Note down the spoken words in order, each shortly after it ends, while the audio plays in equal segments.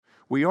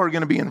We are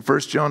going to be in 1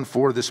 John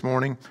 4 this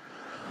morning.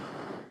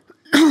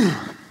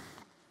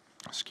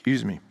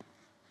 Excuse me.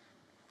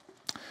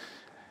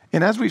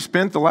 And as we've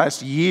spent the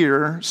last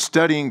year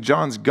studying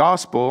John's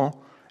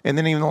gospel, and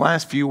then even the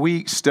last few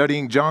weeks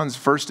studying John's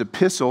first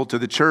epistle to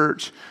the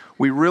church,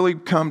 we really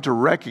come to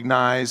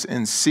recognize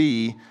and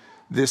see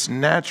this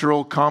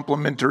natural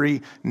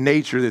complementary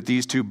nature that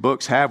these two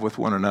books have with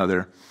one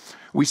another.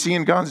 We see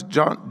in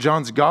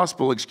John's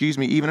gospel,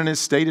 even in his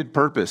stated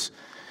purpose,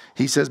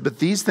 he says, "But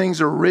these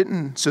things are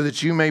written so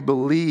that you may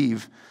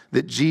believe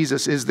that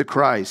Jesus is the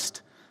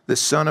Christ, the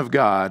Son of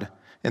God,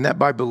 and that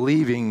by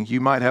believing you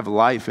might have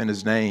life in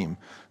his name."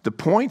 The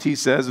point, he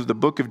says, of the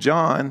book of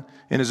John,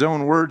 in his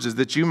own words, is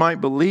that you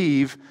might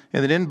believe,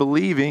 and that in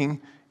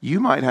believing, you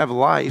might have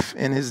life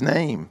in his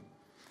name.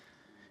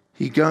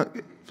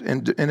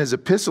 In his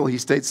epistle, he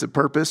states the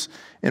purpose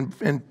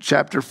in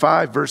chapter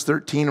 5, verse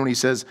 13, when he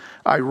says,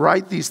 "I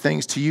write these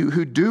things to you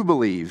who do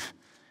believe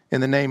in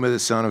the name of the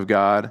Son of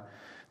God,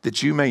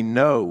 that you may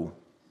know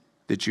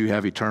that you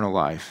have eternal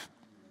life."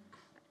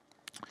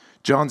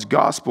 John's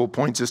gospel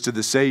points us to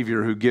the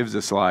Savior who gives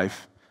us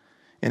life,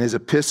 and his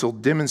epistle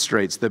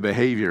demonstrates the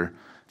behavior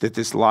that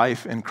this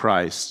life in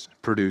Christ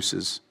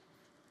produces.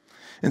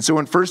 And so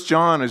in 1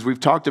 John, as we've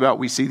talked about,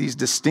 we see these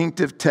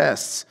distinctive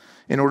tests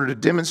in order to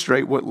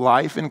demonstrate what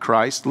life in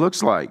Christ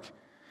looks like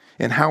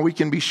and how we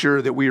can be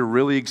sure that we are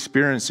really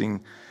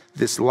experiencing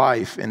this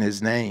life in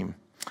his name.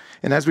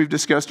 And as we've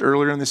discussed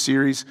earlier in the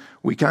series,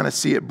 we kind of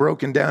see it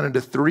broken down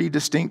into three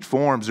distinct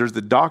forms. There's the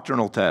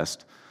doctrinal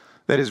test.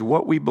 That is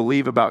what we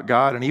believe about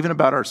God and even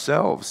about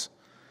ourselves.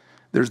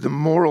 There's the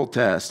moral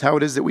test, how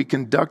it is that we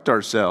conduct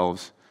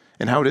ourselves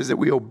and how it is that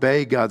we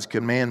obey God's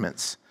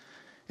commandments.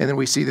 And then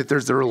we see that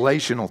there's the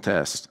relational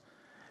test,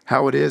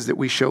 how it is that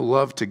we show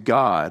love to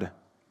God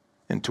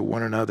and to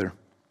one another.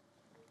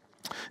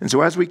 And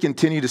so as we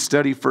continue to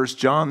study 1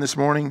 John this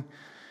morning,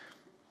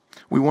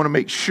 we want to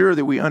make sure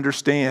that we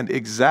understand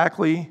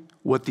exactly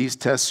what these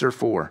tests are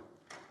for.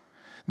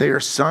 They are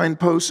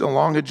signposts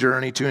along a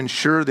journey to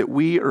ensure that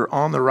we are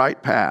on the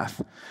right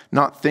path,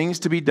 not things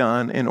to be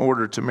done in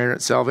order to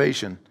merit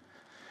salvation.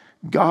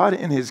 God,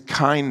 in his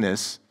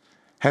kindness,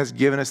 has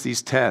given us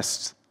these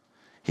tests.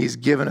 He's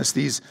given us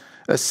these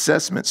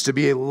assessments to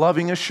be a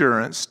loving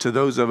assurance to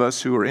those of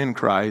us who are in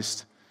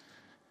Christ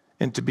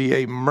and to be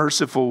a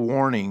merciful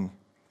warning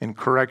and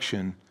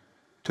correction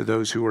to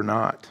those who are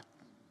not.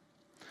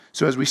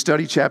 So as we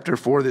study chapter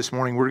 4 this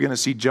morning, we're going to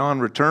see John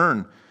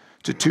return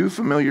to two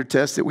familiar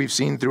tests that we've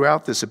seen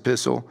throughout this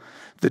epistle,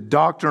 the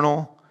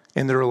doctrinal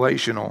and the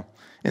relational.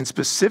 And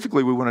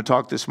specifically, we want to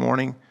talk this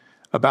morning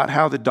about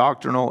how the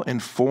doctrinal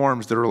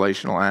informs the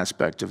relational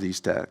aspect of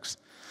these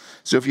texts.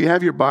 So if you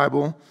have your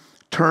Bible,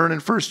 turn in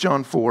 1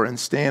 John 4 and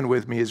stand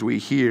with me as we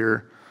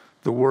hear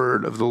the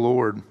word of the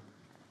Lord.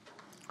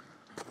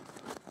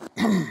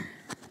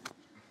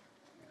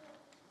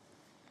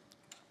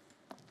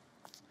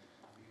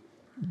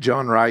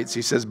 John writes,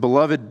 he says,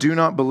 "Beloved, do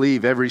not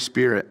believe every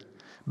spirit,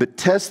 but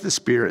test the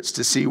spirits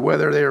to see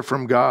whether they are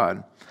from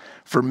God.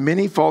 For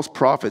many false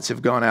prophets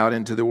have gone out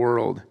into the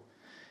world.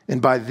 And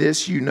by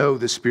this you know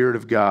the Spirit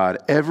of God.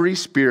 Every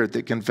spirit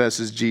that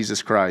confesses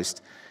Jesus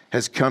Christ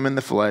has come in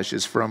the flesh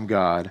is from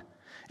God.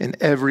 And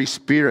every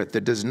spirit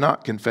that does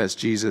not confess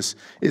Jesus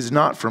is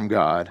not from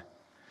God.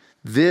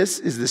 This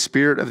is the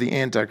spirit of the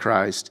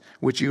Antichrist,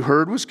 which you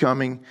heard was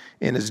coming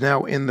and is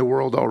now in the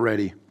world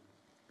already.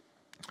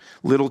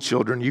 Little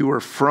children, you are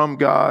from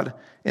God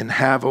and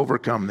have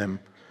overcome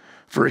them.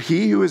 For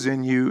he who is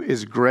in you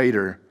is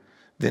greater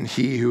than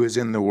he who is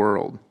in the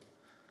world.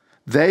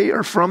 They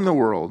are from the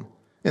world,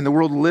 and the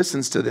world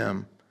listens to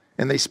them,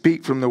 and they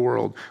speak from the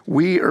world.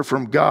 We are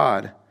from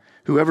God.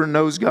 Whoever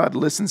knows God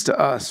listens to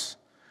us.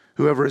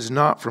 Whoever is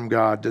not from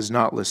God does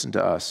not listen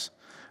to us.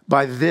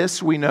 By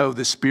this we know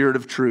the spirit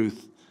of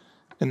truth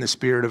and the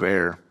spirit of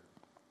error.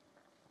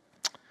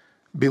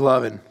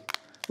 Beloved,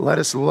 let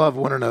us love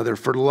one another,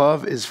 for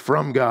love is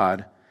from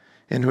God,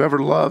 and whoever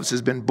loves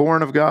has been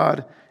born of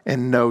God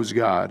and knows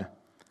God.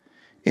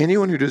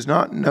 Anyone who does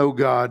not know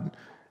God,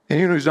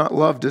 anyone who does not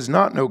love does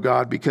not know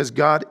God, because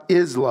God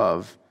is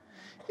love.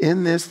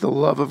 In this the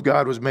love of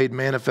God was made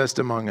manifest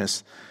among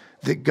us,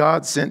 that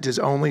God sent his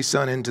only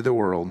Son into the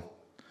world,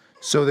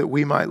 so that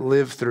we might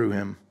live through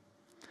him.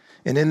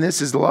 And in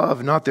this is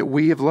love, not that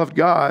we have loved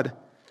God,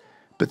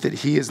 but that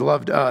he has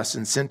loved us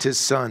and sent his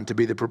Son to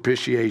be the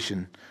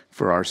propitiation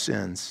for our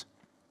sins.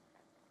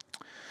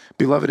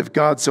 Beloved, if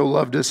God so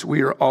loved us,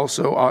 we are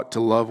also ought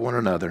to love one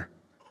another.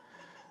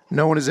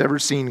 No one has ever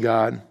seen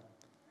God,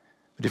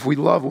 but if we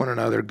love one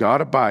another,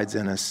 God abides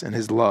in us, and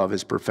his love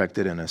is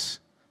perfected in us.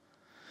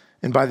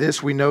 And by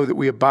this we know that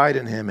we abide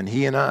in him, and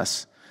he in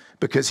us,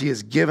 because he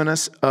has given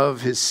us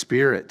of his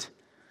Spirit.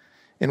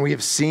 And we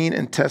have seen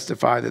and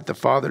testify that the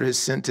Father has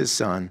sent his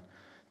Son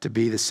to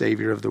be the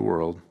Savior of the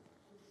world.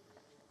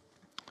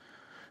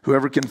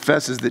 Whoever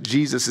confesses that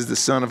Jesus is the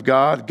Son of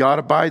God, God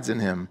abides in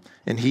him,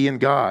 and he in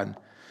God.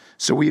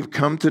 So we have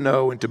come to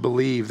know and to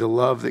believe the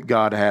love that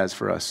God has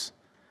for us.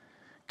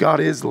 God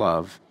is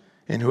love,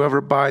 and whoever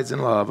abides in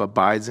love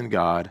abides in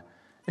God,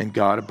 and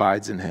God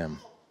abides in him.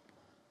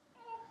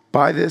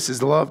 By this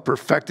is love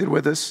perfected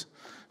with us,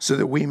 so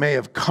that we may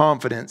have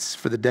confidence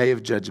for the day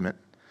of judgment.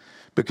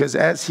 Because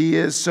as he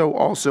is, so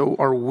also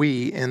are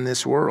we in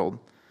this world.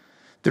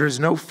 There is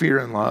no fear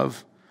in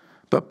love,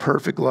 but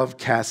perfect love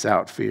casts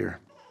out fear.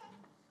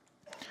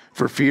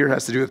 For fear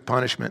has to do with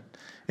punishment,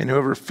 and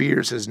whoever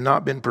fears has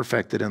not been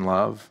perfected in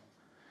love.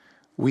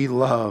 We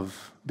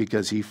love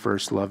because he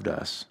first loved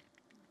us.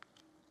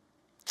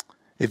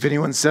 If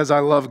anyone says, I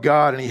love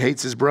God, and he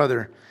hates his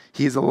brother,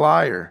 he is a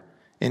liar.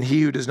 And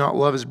he who does not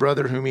love his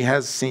brother whom he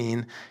has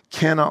seen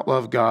cannot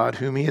love God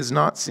whom he has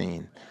not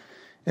seen.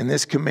 And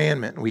this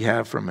commandment we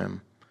have from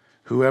him: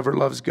 whoever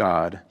loves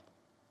God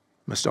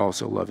must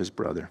also love his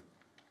brother.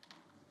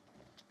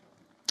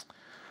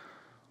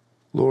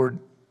 Lord,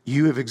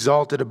 you have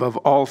exalted above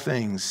all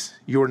things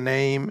your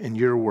name and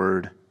your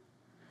word.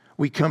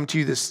 We come to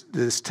you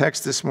this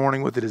text this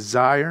morning with a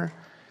desire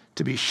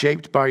to be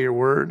shaped by your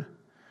word,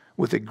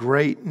 with a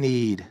great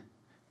need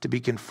to be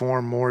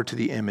conformed more to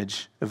the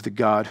image of the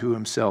God who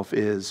himself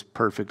is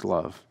perfect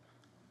love.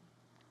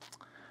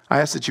 I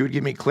ask that you would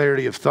give me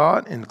clarity of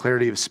thought and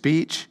clarity of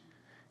speech,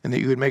 and that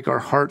you would make our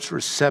hearts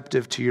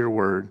receptive to your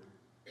word,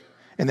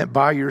 and that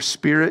by your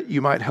Spirit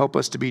you might help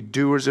us to be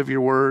doers of your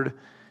word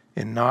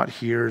and not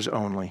hearers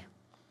only.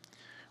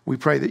 We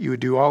pray that you would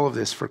do all of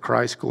this for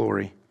Christ's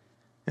glory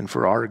and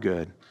for our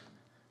good.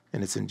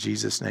 And it's in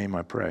Jesus' name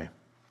I pray.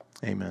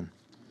 Amen.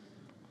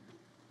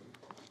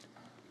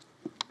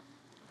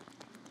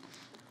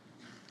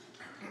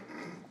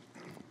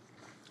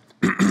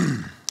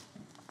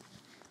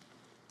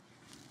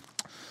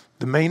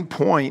 The main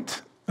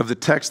point of the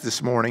text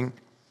this morning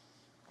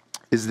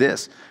is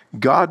this: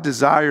 God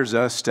desires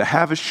us to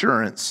have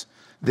assurance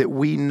that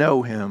we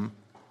know him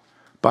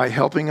by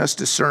helping us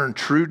discern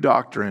true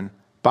doctrine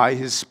by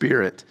his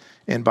Spirit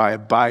and by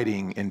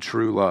abiding in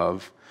true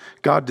love.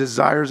 God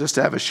desires us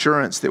to have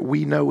assurance that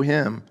we know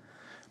him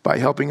by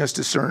helping us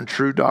discern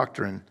true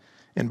doctrine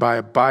and by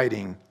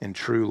abiding in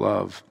true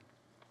love.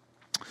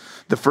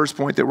 The first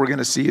point that we're going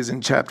to see is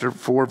in chapter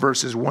 4,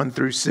 verses 1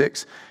 through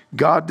 6.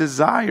 God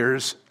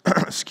desires,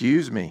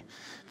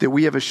 that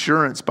we have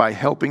assurance by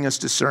helping us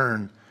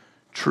discern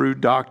true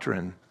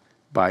doctrine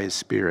by his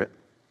Spirit.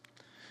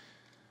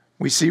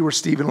 We see where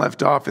Stephen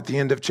left off at the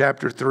end of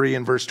chapter 3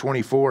 and verse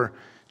 24.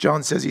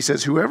 John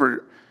says,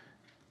 whoever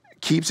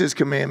keeps his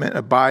commandment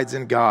abides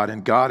in God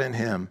and God in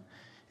him.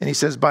 And he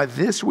says, by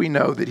this we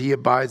know that he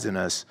abides in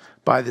us,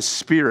 by the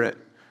Spirit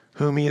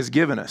whom he has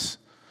given us.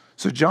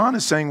 So John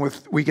is saying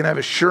we can have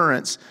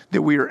assurance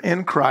that we are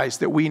in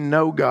Christ, that we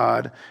know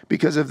God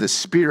because of the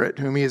Spirit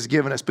whom he has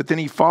given us. But then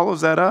he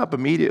follows that up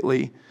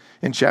immediately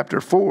in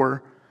chapter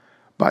 4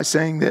 by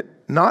saying that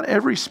not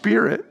every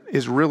spirit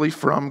is really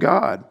from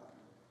God.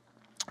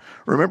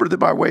 Remember that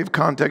by way of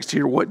context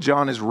here, what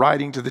John is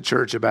writing to the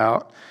church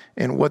about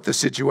and what the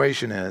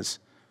situation is.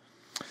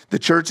 The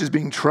church is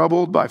being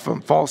troubled by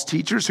false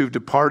teachers who've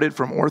departed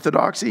from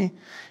orthodoxy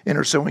and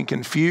are sowing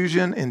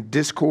confusion and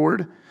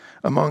discord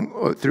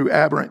through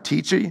aberrant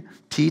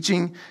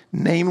teaching,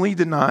 namely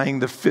denying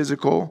the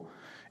physical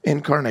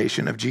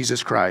incarnation of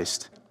Jesus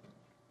Christ.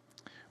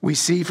 We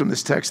see from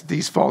this text that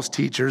these false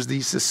teachers,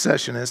 these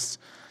secessionists,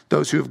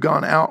 those who have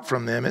gone out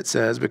from them, it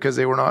says, because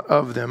they were not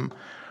of them,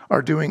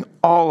 are doing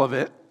all of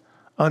it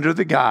under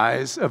the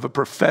guise of a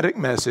prophetic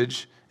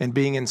message and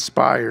being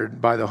inspired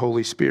by the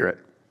Holy Spirit.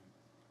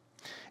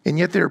 And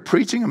yet they're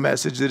preaching a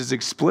message that is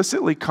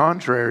explicitly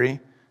contrary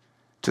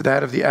to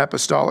that of the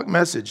apostolic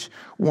message,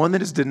 one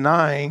that is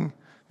denying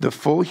the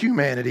full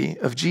humanity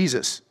of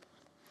Jesus.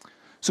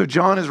 So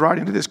John is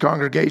writing to this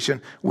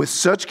congregation with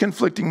such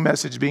conflicting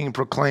message being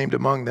proclaimed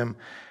among them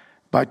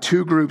by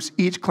two groups,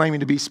 each claiming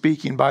to be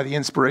speaking by the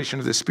inspiration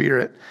of the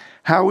Spirit.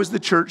 How is the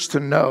church to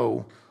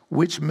know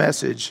which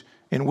message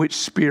and which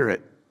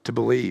spirit to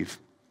believe?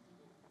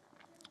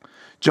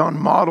 John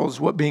models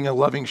what being a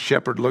loving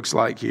shepherd looks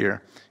like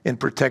here in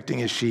protecting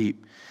his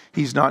sheep.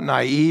 He's not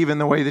naive in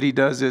the way that he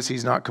does this.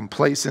 He's not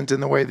complacent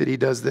in the way that he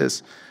does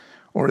this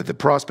or at the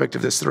prospect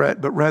of this threat,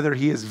 but rather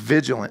he is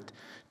vigilant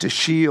to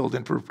shield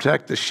and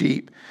protect the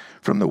sheep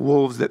from the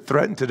wolves that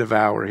threaten to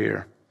devour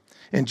here.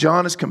 And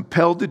John is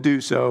compelled to do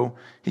so,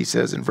 he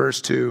says in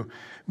verse 2,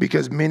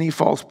 because many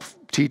false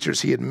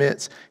teachers, he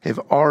admits, have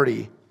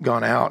already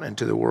gone out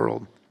into the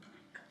world.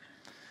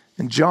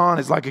 And John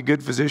is like a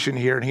good physician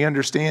here, and he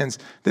understands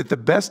that the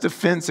best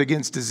defense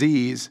against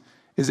disease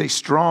is a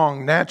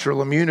strong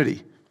natural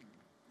immunity.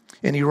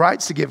 And he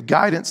writes to give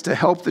guidance to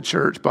help the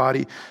church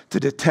body to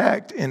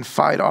detect and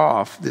fight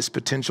off this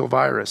potential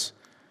virus.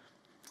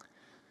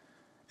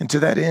 And to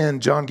that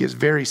end, John gives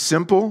very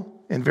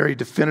simple and very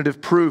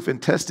definitive proof in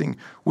testing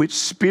which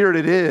spirit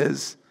it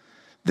is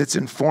that's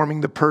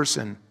informing the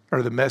person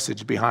or the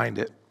message behind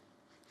it.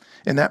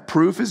 And that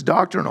proof is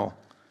doctrinal.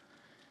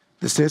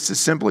 This test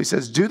simply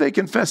says, do they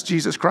confess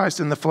Jesus Christ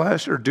in the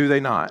flesh or do they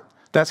not?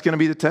 That's going to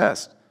be the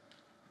test.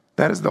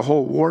 That is the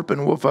whole warp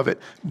and woof of it.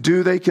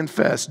 Do they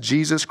confess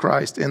Jesus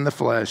Christ in the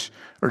flesh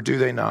or do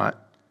they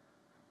not?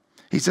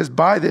 He says,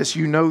 by this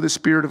you know the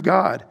Spirit of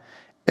God.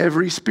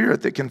 Every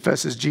spirit that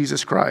confesses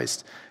Jesus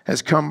Christ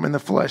has come in the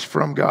flesh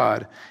from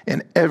God,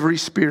 and every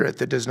spirit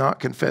that does not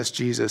confess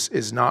Jesus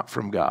is not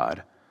from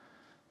God.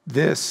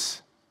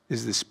 This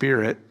is the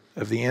spirit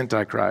of the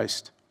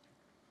Antichrist.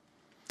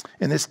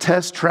 And this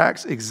test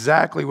tracks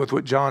exactly with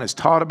what John has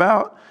taught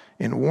about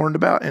and warned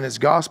about in his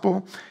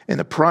gospel. And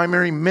the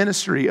primary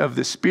ministry of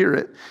the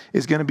Spirit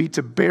is going to be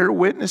to bear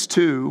witness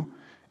to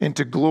and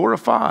to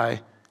glorify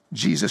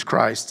Jesus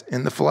Christ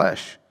in the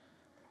flesh.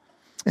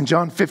 In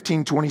John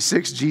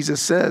 15:26, Jesus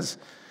says,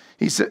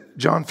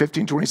 John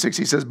 15:26,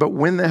 he says, "But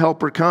when the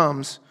Helper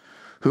comes,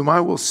 whom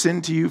I will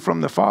send to you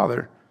from the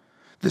Father,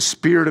 the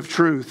Spirit of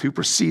truth who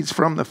proceeds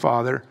from the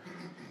Father,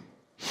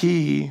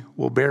 he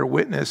will bear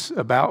witness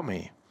about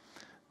me."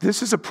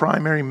 This is a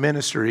primary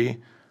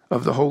ministry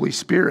of the Holy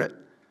Spirit.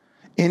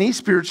 Any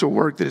spiritual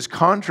work that is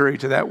contrary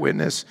to that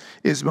witness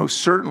is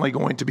most certainly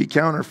going to be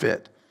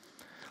counterfeit.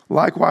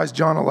 Likewise,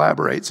 John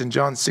elaborates in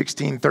John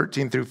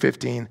 16:13 through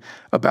 15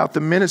 about the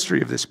ministry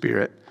of the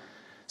Spirit,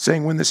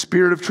 saying, "When the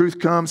Spirit of truth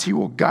comes, he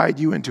will guide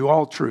you into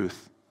all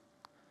truth.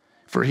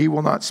 For he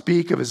will not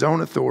speak of his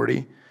own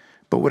authority,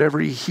 but whatever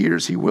he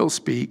hears, he will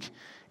speak,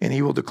 and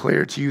he will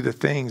declare to you the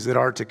things that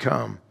are to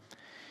come.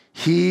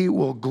 He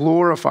will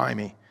glorify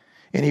me,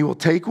 and he will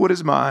take what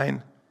is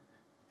mine,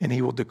 and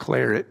he will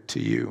declare it to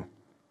you."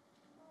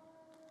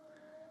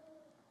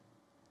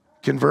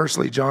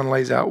 Conversely, John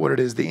lays out what it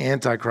is the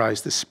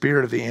Antichrist, the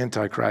spirit of the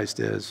Antichrist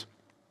is.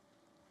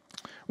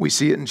 We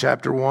see it in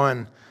chapter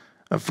 1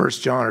 of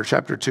 1 John, or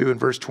chapter 2 and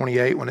verse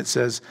 28, when it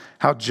says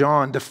how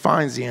John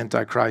defines the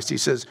Antichrist. He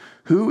says,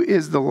 "Who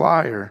is the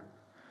liar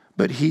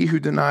but he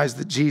who denies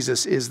that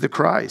Jesus is the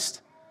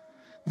Christ?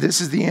 This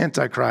is the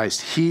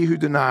Antichrist, he who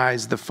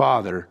denies the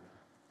Father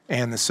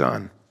and the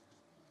Son."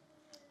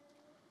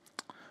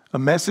 A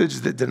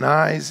message that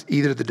denies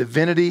either the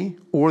divinity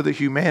or the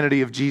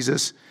humanity of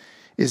Jesus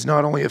is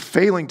not only a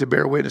failing to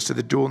bear witness to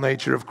the dual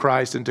nature of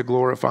Christ and to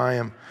glorify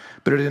him,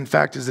 but it in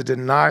fact is a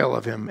denial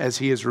of him as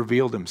he has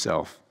revealed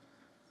himself.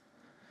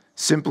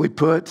 Simply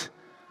put,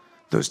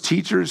 those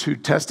teachers who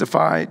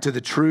testify to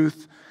the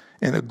truth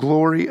and the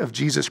glory of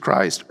Jesus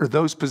Christ are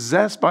those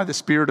possessed by the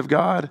Spirit of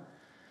God,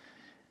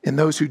 and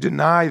those who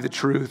deny the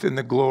truth and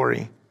the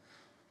glory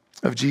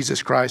of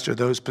Jesus Christ are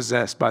those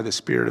possessed by the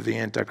spirit of the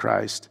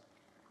Antichrist.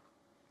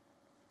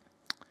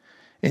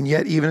 And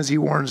yet, even as he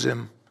warns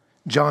them,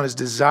 John is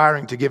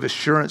desiring to give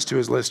assurance to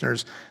his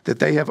listeners that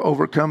they have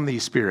overcome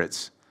these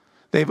spirits.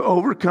 They've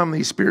overcome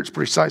these spirits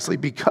precisely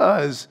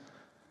because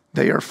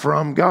they are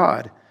from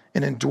God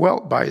and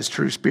indwelt by his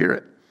true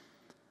Spirit.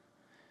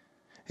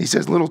 He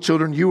says, "Little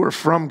children, you are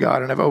from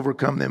God and have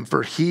overcome them,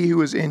 for he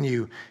who is in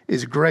you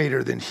is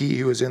greater than he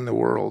who is in the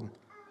world."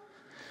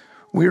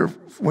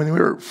 When we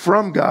are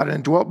from God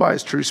and dwelt by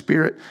his true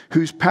Spirit,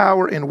 whose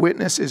power and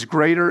witness is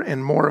greater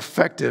and more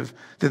effective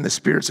than the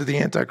spirits of the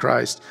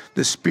Antichrist,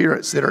 the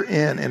spirits that are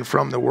in and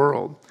from the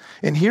world.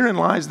 And herein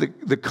lies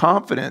the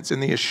confidence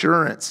and the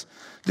assurance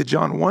that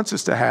John wants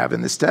us to have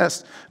in this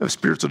test of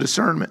spiritual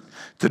discernment,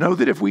 to know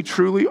that if we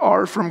truly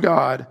are from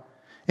God,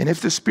 and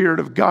if the Spirit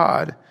of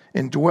God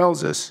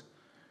indwells us,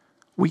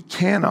 we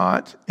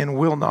cannot and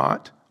will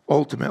not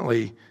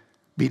ultimately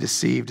be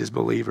deceived as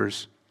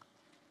believers.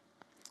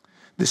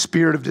 The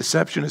spirit of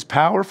deception is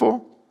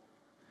powerful,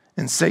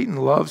 and Satan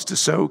loves to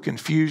sow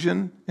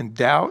confusion and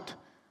doubt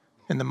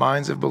in the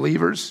minds of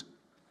believers.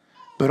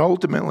 But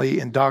ultimately,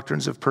 in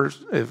doctrines of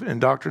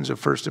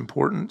first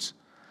importance,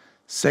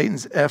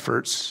 Satan's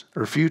efforts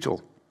are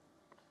futile.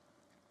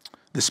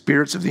 The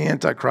spirits of the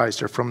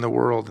Antichrist are from the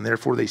world, and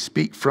therefore they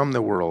speak from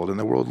the world, and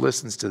the world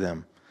listens to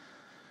them.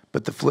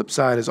 But the flip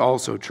side is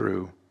also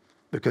true,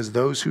 because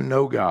those who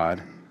know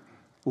God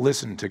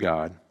listen to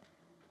God.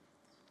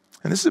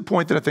 And this is a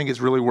point that I think is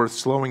really worth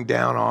slowing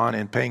down on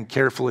and paying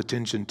careful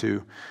attention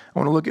to. I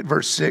want to look at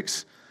verse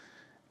 6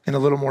 in a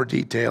little more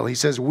detail. He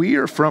says, "We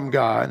are from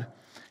God,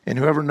 and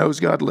whoever knows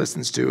God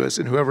listens to us,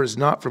 and whoever is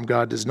not from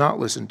God does not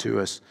listen to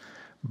us.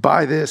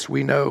 By this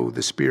we know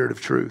the spirit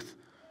of truth."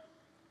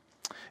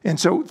 And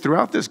so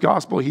throughout this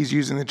gospel, he's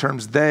using the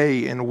terms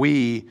they and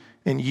we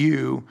and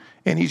you,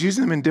 and he's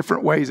using them in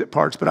different ways at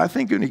parts. But I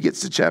think when he gets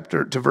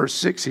to verse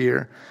 6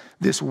 here,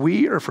 this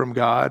 "we are from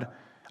God,"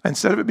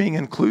 instead of it being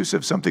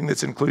inclusive, something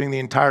that's including the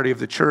entirety of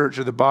the church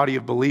or the body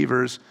of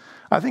believers,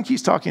 I think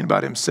he's talking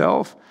about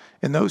himself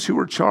and those who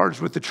are charged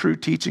with the true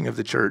teaching of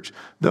the church,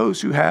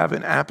 those who have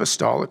an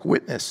apostolic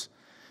witness.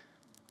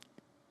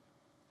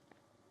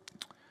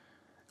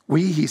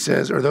 We, he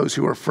says, are those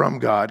who are from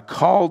God,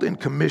 called and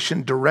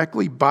commissioned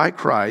directly by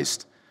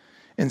Christ,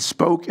 and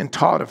spoke and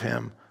taught of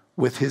him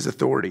with his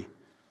authority.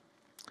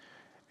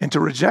 And to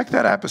reject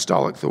that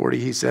apostolic authority,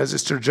 he says,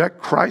 is to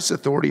reject Christ's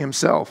authority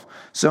himself,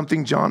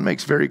 something John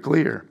makes very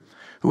clear.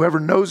 Whoever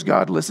knows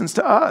God listens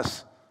to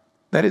us.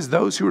 That is,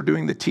 those who are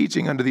doing the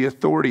teaching under the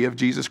authority of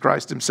Jesus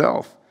Christ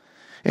himself.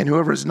 And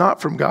whoever is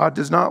not from God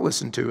does not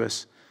listen to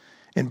us.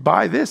 And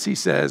by this, he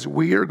says,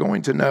 we are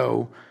going to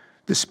know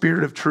the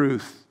spirit of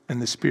truth and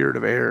the spirit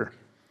of error.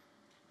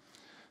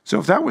 So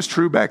if that was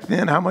true back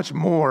then, how much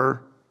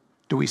more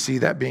do we see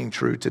that being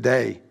true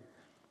today?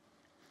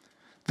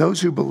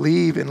 Those who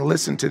believe and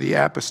listen to the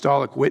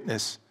apostolic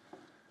witness,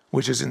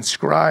 which is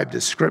inscribed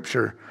as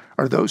Scripture,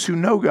 are those who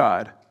know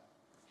God.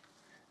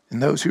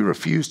 And those who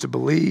refuse to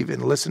believe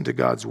and listen to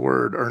God's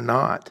word are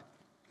not.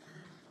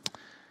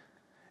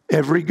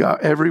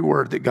 Every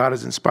word that God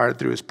has inspired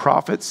through his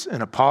prophets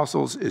and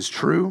apostles is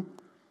true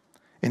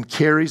and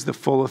carries the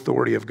full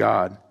authority of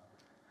God.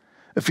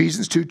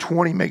 Ephesians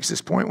 2:20 makes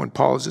this point when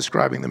Paul is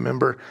describing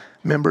the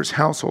member's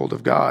household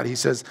of God. He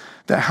says,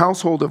 the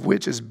household of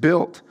which is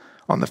built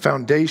on the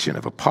foundation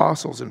of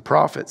apostles and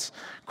prophets,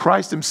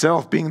 Christ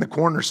himself being the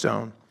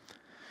cornerstone.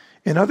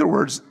 In other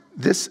words,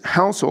 this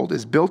household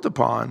is built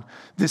upon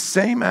this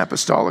same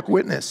apostolic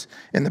witness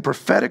and the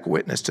prophetic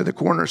witness to the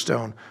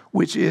cornerstone,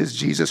 which is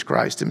Jesus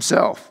Christ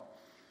himself.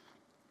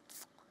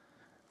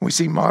 We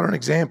see modern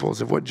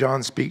examples of what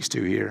John speaks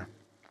to here.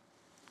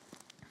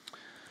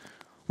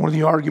 One of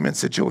the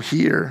arguments that you'll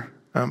hear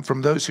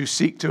from those who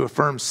seek to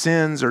affirm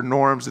sins or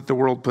norms that the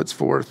world puts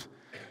forth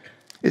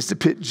is to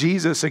pit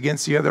Jesus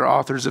against the other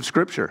authors of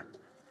Scripture,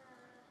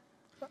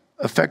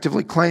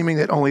 effectively claiming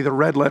that only the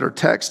red letter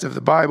text of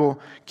the Bible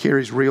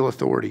carries real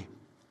authority.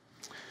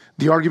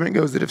 The argument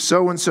goes that if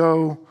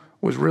so-and-so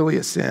was really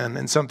a sin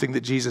and something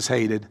that Jesus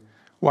hated,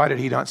 why did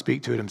he not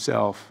speak to it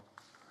himself?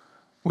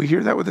 We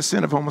hear that with the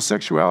sin of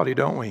homosexuality,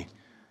 don't we?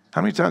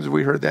 How many times have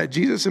we heard that?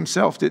 Jesus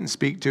himself didn't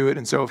speak to it,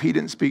 and so if he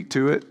didn't speak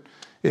to it,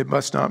 it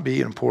must not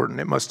be important.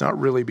 It must not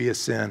really be a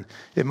sin.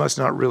 It must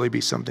not really be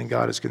something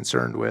God is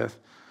concerned with.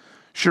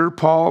 Sure,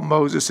 Paul,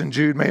 Moses, and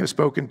Jude may have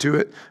spoken to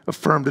it,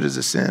 affirmed it as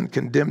a sin,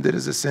 condemned it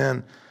as a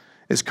sin,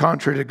 is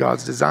contrary to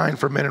God's design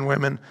for men and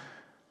women.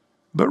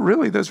 But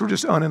really, those were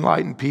just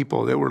unenlightened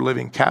people that were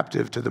living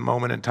captive to the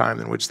moment in time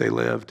in which they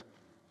lived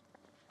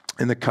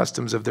and the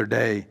customs of their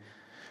day.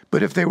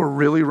 But if they were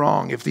really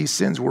wrong, if these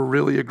sins were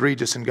really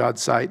egregious in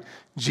God's sight,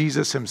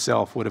 Jesus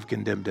himself would have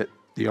condemned it,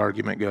 the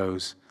argument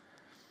goes.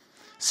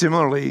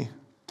 Similarly,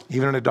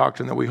 even in a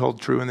doctrine that we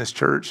hold true in this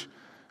church,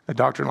 a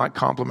doctrine like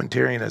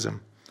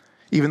complementarianism,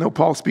 even though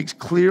Paul speaks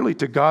clearly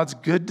to God's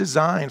good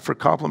design for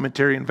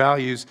complementarian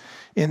values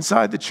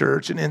inside the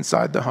church and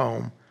inside the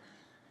home,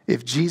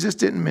 if Jesus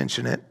didn't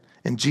mention it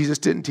and Jesus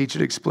didn't teach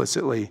it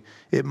explicitly,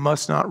 it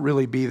must not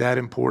really be that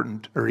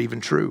important or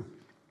even true.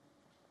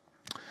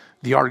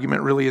 The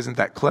argument really isn't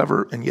that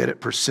clever, and yet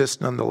it persists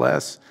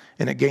nonetheless,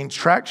 and it gains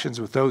tractions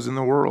with those in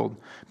the world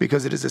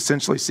because it is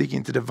essentially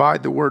seeking to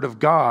divide the word of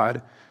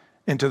God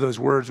into those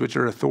words which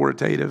are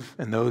authoritative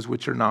and those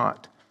which are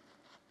not.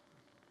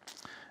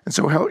 And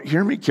so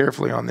hear me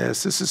carefully on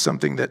this. This is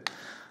something that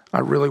I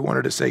really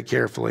wanted to say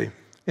carefully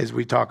as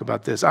we talk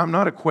about this. I'm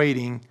not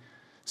equating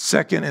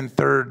second and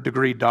third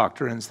degree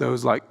doctrines,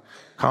 those like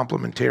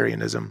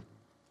complementarianism,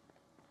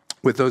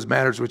 with those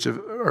matters which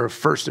are of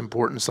first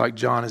importance, like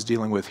John is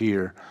dealing with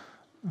here,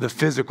 the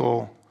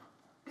physical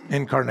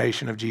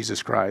incarnation of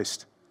Jesus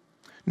Christ.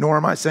 Nor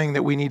am I saying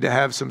that we need to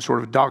have some sort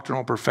of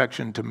doctrinal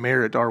perfection to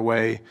merit our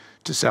way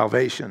to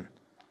salvation.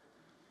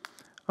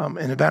 And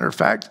as a matter of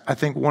fact, I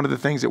think one of the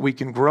things that we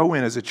can grow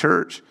in as a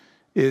church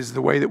is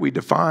the way that we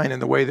define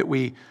and the way that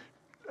we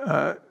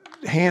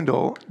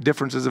handle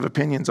differences of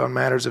opinions on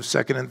matters of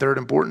second and third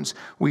importance.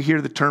 We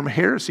hear the term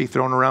heresy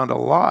thrown around a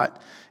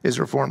lot as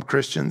Reformed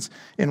Christians,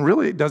 and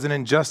really it does an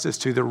injustice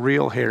to the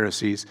real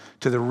heresies,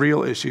 to the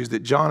real issues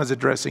that John is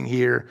addressing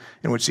here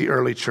and which the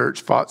early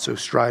church fought so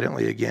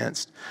stridently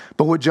against.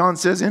 But what John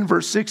says in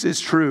verse 6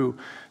 is true,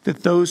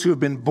 that those who have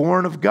been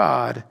born of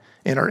God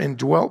and are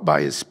indwelt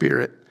by his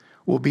Spirit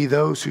will be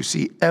those who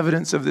see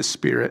evidence of the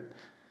Spirit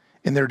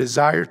in their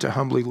desire to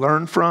humbly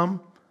learn from,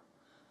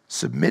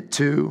 submit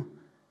to,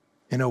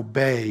 and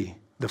obey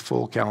the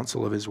full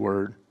counsel of his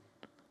word.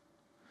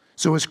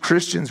 So as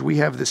Christians, we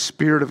have the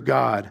Spirit of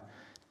God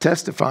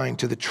testifying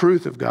to the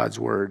truth of God's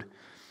word,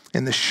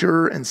 and the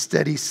sure and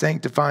steady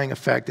sanctifying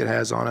effect it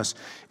has on us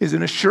is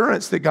an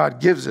assurance that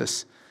God gives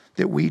us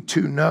that we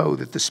too know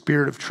that the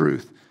Spirit of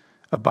truth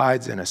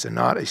abides in us and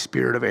not a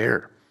spirit of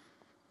error.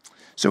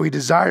 So he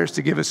desires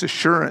to give us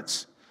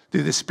assurance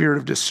through the spirit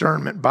of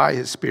discernment by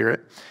his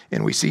Spirit.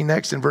 And we see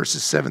next in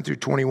verses 7 through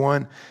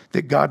 21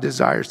 that God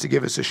desires to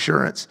give us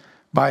assurance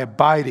by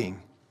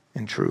abiding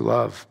in true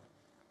love.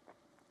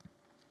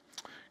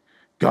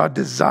 God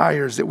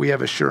desires that we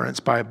have assurance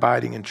by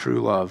abiding in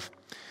true love.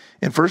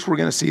 And first we're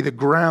going to see the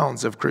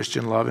grounds of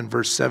Christian love in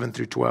verse 7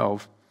 through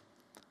 12.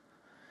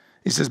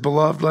 He says,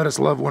 "Beloved, let us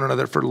love one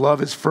another, for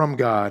love is from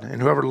God,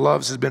 and whoever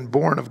loves has been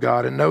born of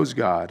God and knows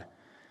God.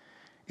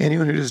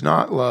 Anyone who does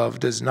not love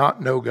does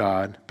not know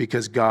God,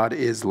 because God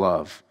is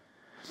love.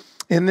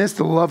 In this,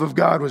 the love of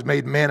God was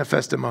made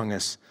manifest among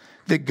us,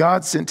 that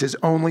God sent his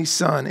only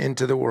Son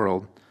into the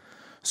world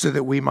so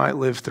that we might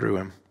live through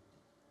him.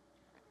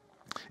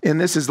 In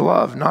this is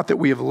love, not that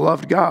we have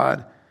loved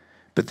God,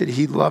 but that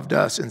he loved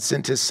us and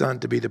sent his Son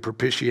to be the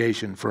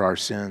propitiation for our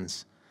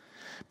sins.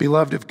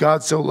 Beloved, if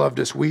God so loved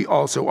us, we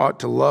also ought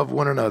to love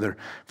one another,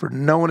 for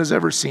no one has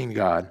ever seen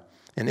God.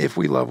 And if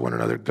we love one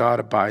another, God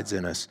abides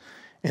in us,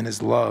 and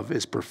his love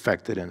is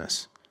perfected in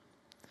us."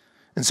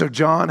 And so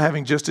John,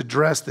 having just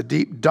addressed the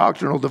deep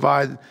doctrinal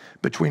divide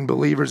between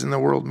believers in the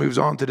world, moves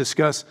on to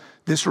discuss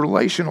this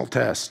relational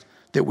test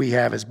that we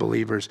have as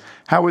believers.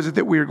 How is it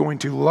that we are going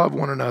to love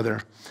one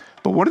another?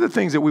 But one of the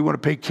things that we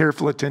want to pay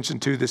careful attention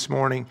to this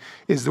morning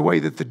is the way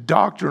that the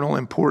doctrinal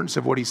importance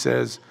of what he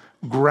says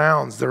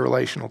grounds the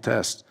relational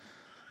test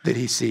that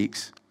he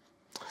seeks.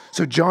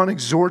 So John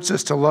exhorts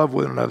us to love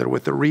one another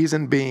with the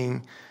reason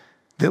being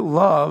that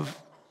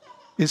love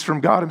is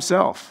from God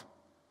himself.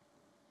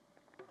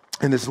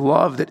 And this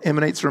love that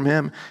emanates from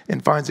him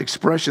and finds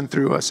expression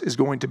through us is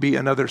going to be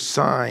another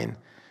sign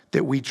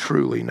that we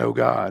truly know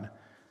God.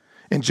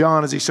 And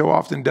John, as he so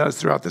often does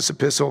throughout this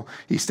epistle,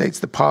 he states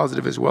the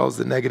positive as well as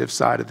the negative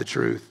side of the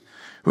truth.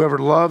 Whoever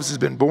loves has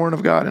been born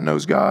of God and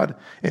knows God,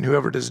 and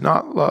whoever does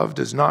not love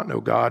does not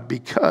know God,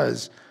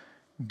 because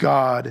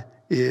God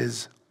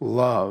is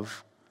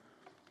love.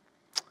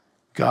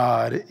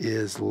 God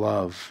is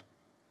love.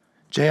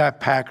 J.I.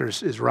 Packer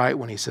is right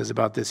when he says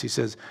about this. He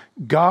says,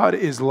 God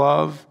is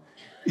love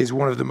is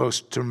one of the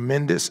most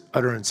tremendous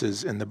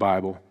utterances in the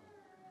Bible.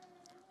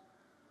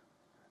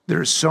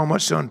 There is so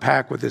much to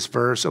unpack with this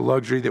verse, a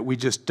luxury that we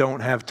just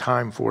don't have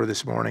time for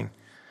this morning.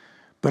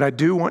 But I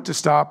do want to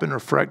stop and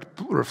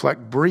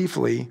reflect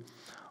briefly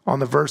on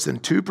the verse in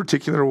two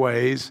particular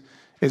ways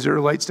as it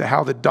relates to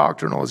how the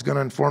doctrinal is going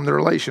to inform the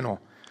relational.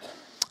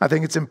 I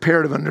think it's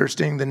imperative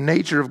understanding the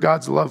nature of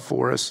God's love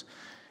for us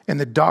and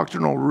the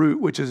doctrinal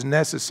root which is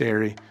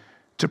necessary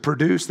to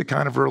produce the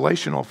kind of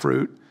relational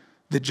fruit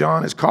that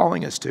John is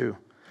calling us to.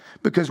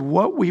 Because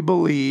what we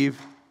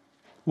believe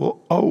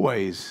will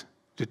always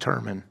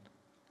determine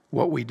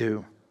what we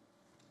do.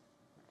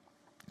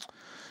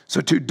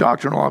 So two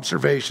doctrinal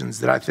observations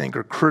that I think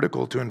are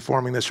critical to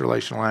informing this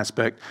relational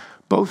aspect,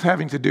 both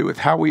having to do with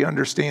how we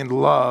understand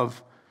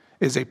love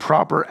as a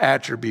proper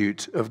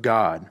attribute of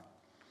God.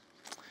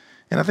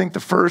 And I think the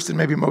first and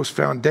maybe most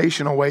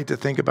foundational way to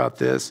think about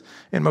this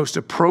and most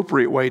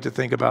appropriate way to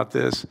think about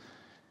this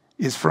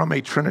is from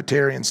a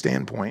Trinitarian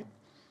standpoint.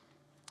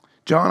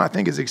 John, I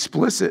think, is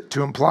explicit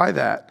to imply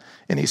that,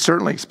 and he's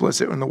certainly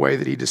explicit in the way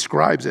that he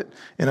describes it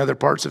in other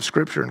parts of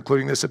Scripture,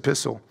 including this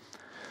epistle.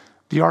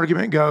 The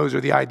argument goes, or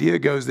the idea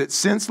goes, that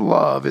since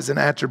love is an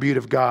attribute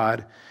of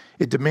God,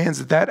 it demands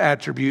that that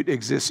attribute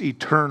exists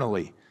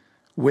eternally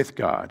with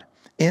God,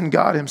 in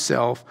God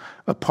himself,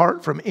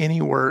 apart from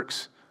any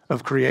works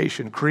of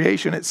creation.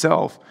 Creation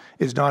itself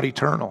is not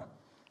eternal.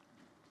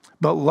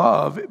 But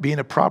love, being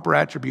a proper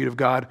attribute of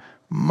God,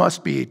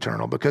 must be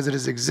eternal because it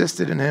has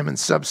existed in him and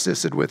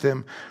subsisted with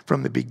him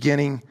from the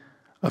beginning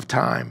of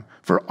time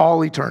for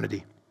all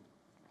eternity.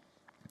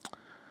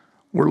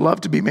 Were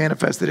love to be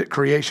manifested at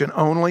creation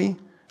only,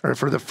 or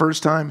for the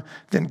first time,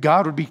 then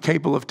God would be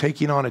capable of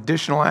taking on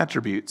additional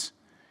attributes.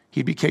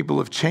 He'd be capable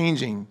of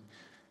changing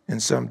in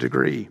some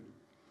degree,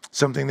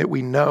 something that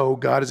we know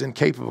God is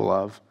incapable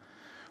of.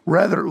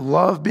 Rather,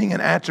 love being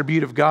an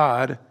attribute of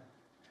God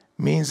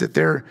means that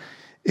there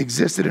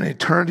existed in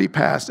eternity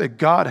past a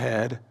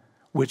Godhead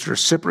which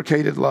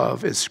reciprocated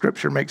love, as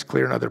Scripture makes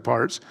clear in other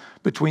parts,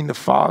 between the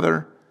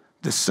Father,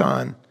 the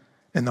Son,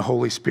 and the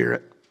Holy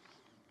Spirit.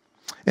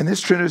 And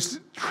this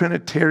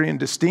Trinitarian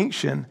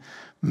distinction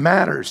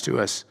matters to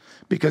us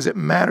because it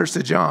matters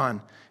to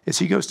John as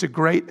he goes to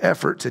great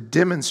effort to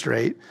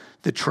demonstrate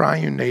the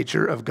triune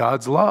nature of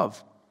God's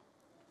love.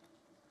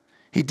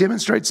 He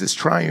demonstrates this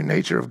triune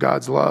nature of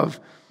God's love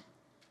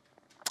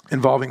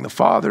involving the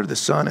Father, the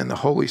Son, and the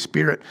Holy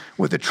Spirit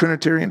with a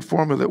Trinitarian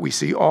formula that we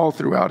see all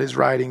throughout his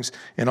writings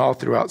and all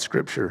throughout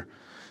Scripture.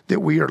 That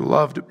we are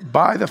loved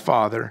by the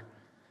Father,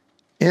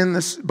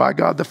 by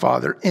God the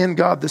Father, in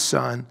God the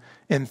Son,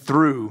 and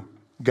through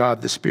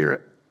God the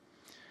Spirit.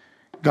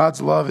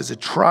 God's love is a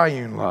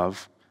triune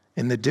love,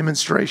 and the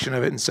demonstration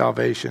of it in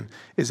salvation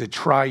is a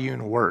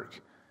triune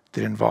work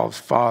that involves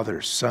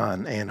Father,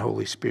 Son, and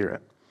Holy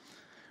Spirit.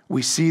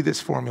 We see this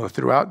formula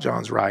throughout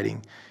John's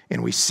writing,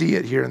 and we see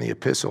it here in the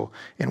epistle,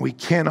 and we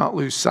cannot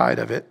lose sight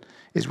of it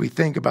as we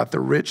think about the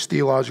rich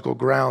theological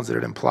grounds that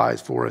it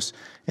implies for us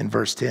in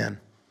verse 10.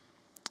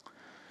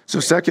 So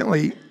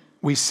secondly,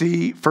 we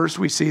see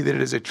that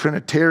it is a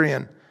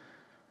Trinitarian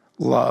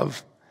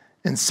love,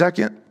 and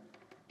second,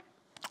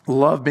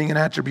 love being an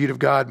attribute of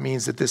God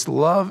means that this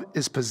love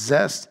is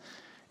possessed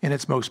in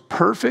its most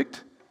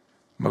perfect,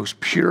 most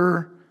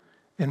pure,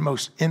 and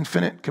most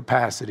infinite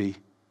capacity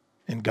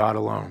in God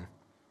alone.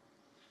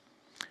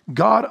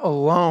 God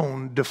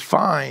alone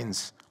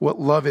defines what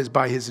love is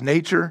by his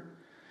nature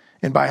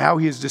and by how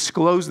he has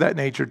disclosed that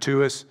nature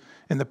to us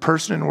in the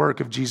person and work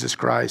of Jesus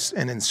Christ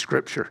and in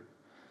Scripture.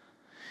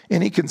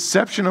 Any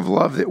conception of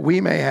love that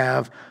we may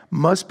have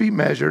must be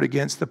measured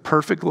against the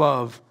perfect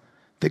love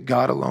that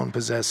God alone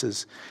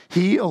possesses.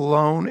 He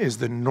alone is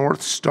the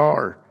North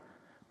Star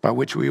by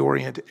which we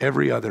orient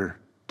every other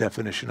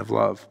definition of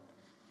love.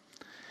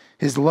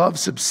 His love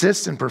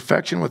subsists in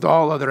perfection with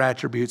all other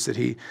attributes that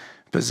he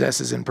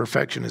possesses in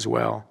perfection as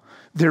well,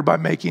 thereby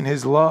making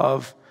his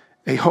love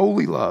a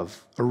holy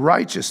love, a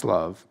righteous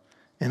love,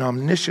 an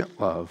omniscient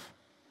love.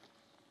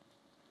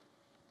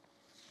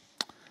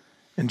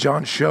 And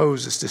John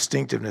shows this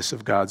distinctiveness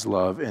of God's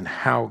love and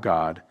how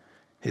God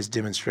has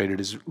demonstrated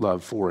his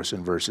love for us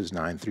in verses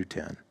 9 through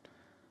 10.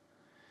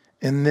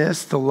 In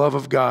this, the love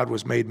of God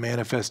was made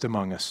manifest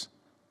among us,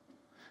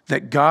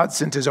 that God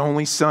sent his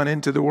only Son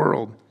into the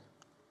world,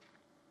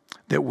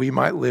 that we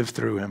might live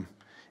through him.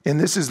 And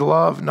this is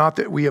love, not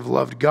that we have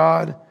loved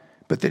God,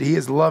 but that he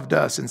has loved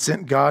us and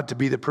sent God to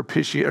be the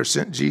propitiation, or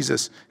sent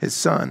Jesus, his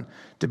Son,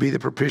 to be the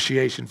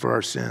propitiation for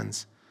our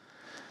sins.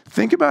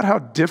 Think about how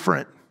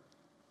different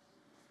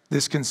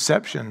this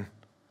conception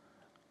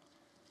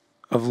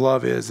of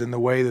love is in the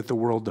way that the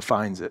world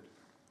defines it.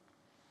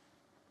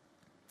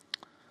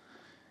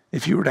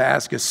 If you were to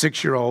ask a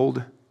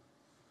 6-year-old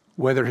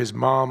whether his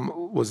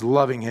mom was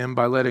loving him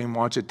by letting him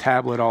watch a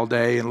tablet all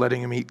day and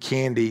letting him eat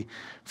candy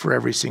for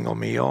every single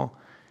meal,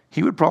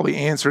 he would probably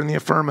answer in the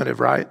affirmative,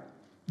 right?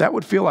 That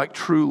would feel like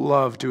true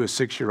love to a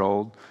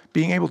 6-year-old,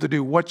 being able to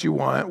do what you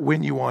want,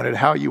 when you wanted,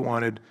 how you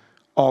wanted,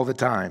 all the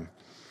time.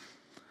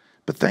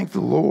 But thank the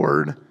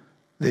Lord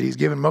that he's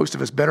given most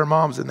of us better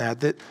moms than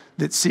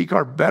that seek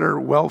our better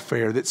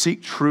welfare,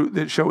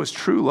 that show us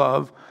true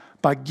love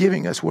by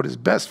giving us what is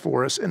best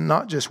for us and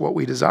not just what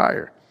we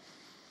desire.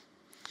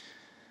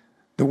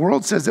 The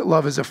world says that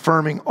love is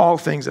affirming all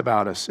things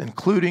about us,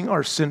 including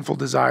our sinful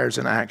desires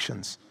and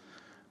actions.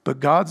 But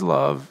God's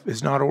love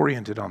is not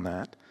oriented on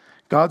that.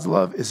 God's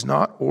love is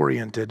not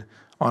oriented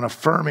on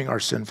affirming our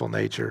sinful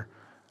nature,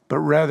 but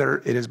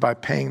rather it is by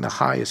paying the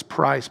highest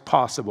price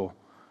possible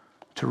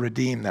to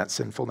redeem that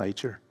sinful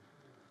nature.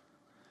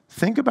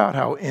 Think about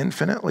how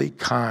infinitely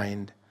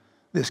kind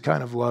this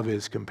kind of love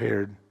is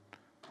compared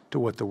to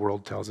what the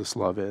world tells us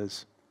love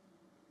is.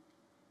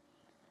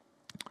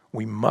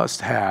 We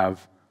must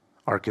have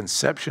our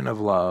conception of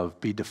love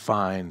be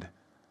defined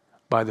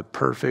by the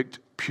perfect,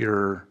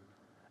 pure,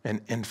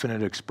 and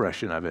infinite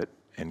expression of it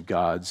in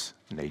God's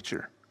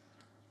nature.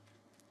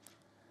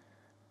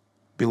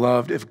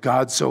 Beloved, if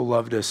God so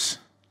loved us,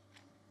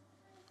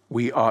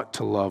 we ought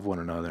to love one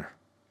another.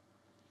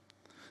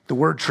 The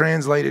word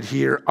translated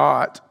here,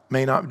 ought,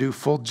 may not do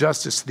full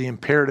justice to the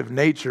imperative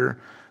nature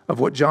of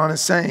what John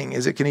is saying,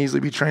 as it can easily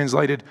be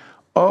translated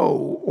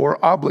owe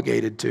or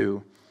obligated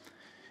to.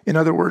 In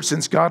other words,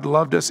 since God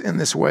loved us in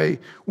this way,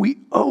 we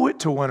owe it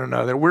to one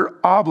another. We're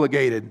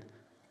obligated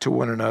to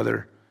one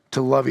another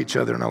to love each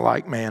other in a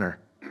like manner.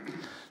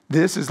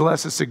 This is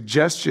less a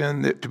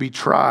suggestion that to be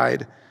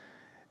tried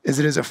as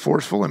it is a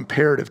forceful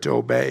imperative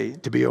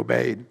to be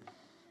obeyed.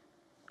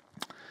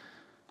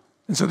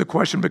 And so the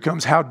question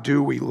becomes, how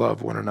do we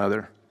love one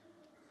another?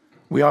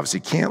 We obviously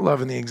can't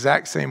love in the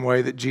exact same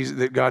way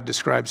that God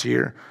describes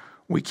here.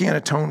 We can't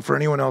atone for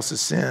anyone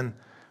else's sin.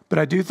 But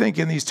I do think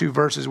in these two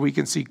verses we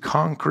can see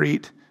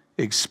concrete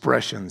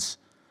expressions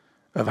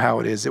of how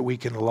it is that we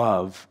can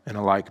love in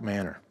a like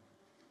manner.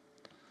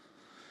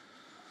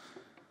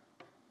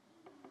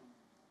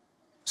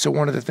 So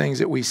one of the things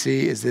that we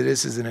see is that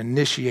this is an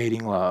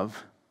initiating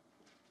love.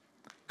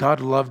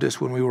 God loved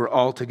us when we were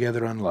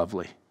altogether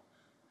unlovely,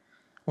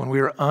 when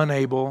we were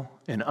unable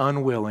and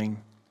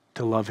unwilling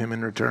to love him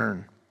in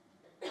return.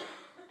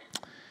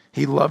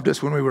 He loved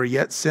us when we were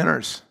yet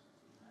sinners,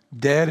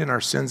 dead in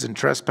our sins and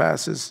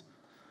trespasses,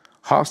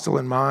 hostile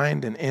in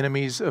mind and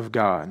enemies of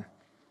God.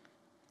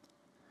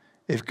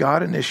 If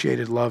God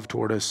initiated love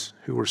toward us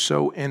who were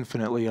so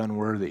infinitely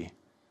unworthy,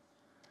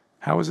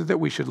 how is it that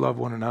we should love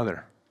one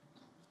another?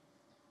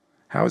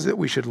 How is it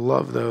we should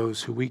love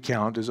those who we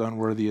count as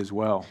unworthy as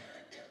well?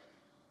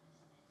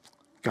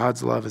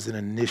 God's love is an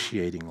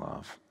initiating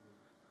love.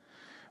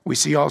 We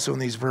see also in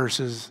these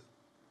verses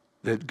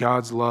that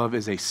God's love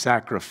is a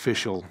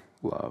sacrificial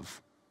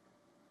love.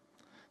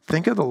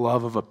 Think of the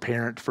love of a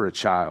parent for a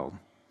child.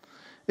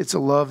 It's a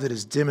love that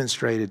is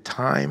demonstrated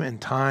time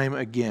and time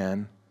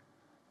again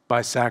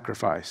by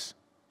sacrifice.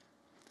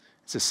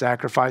 It's a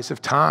sacrifice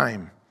of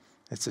time.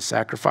 It's a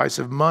sacrifice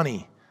of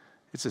money.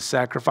 It's a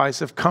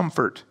sacrifice of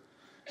comfort.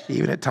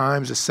 Even at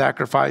times, a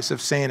sacrifice of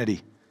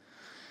sanity.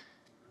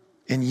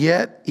 And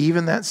yet,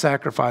 even that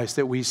sacrifice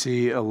that we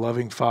see a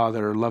loving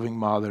father or loving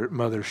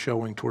mother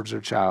showing towards their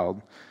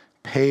child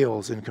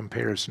pales in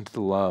comparison to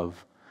the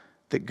love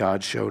that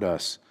God showed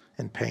us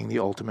in paying the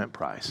ultimate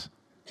price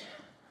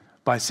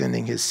by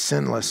sending his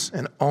sinless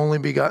and only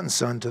begotten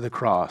Son to the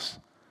cross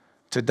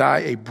to die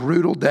a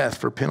brutal death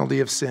for penalty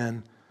of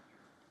sin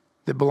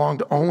that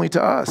belonged only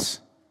to us.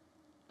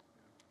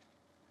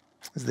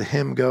 As the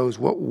hymn goes,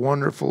 what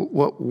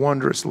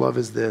wondrous love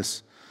is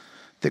this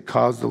that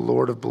caused the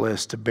Lord of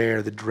bliss to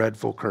bear the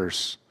dreadful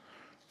curse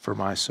for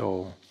my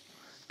soul.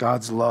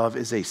 God's love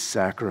is a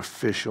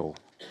sacrificial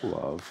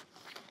love.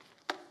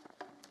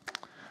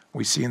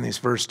 We see in this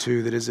verse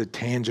 2 that it is a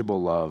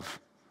tangible love.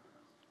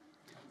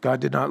 God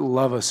did not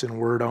love us in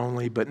word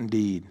only, but in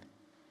deed.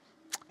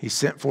 He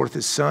sent forth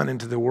his Son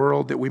into the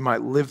world that we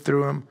might live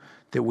through him,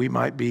 that he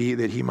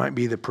might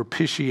be the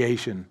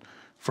propitiation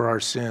for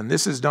our sin.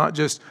 This is not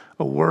just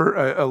a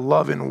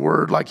love in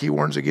word like he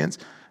warns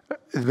against,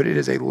 but it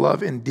is a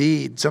love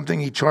indeed. Something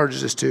he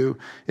charges us to,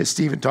 as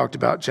Stephen talked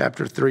about,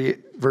 chapter 3,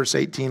 verse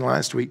 18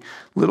 last week.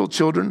 Little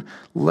children,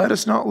 let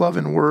us not love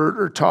in word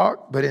or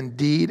talk, but in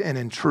deed and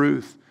in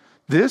truth.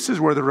 This is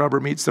where the rubber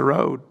meets the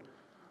road.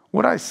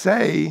 What I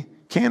say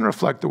can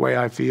reflect the way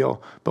I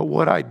feel, but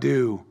what I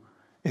do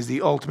is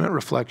the ultimate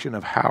reflection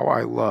of how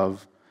I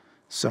love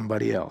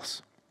somebody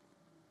else.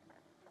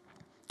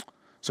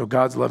 So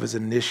God's love is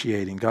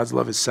initiating. God's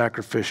love is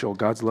sacrificial.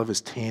 God's love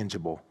is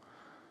tangible.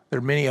 There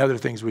are many other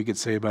things we could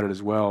say about it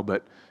as well,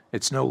 but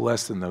it's no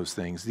less than those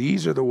things.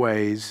 These are the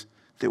ways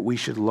that we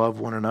should love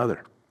one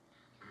another.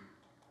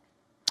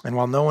 And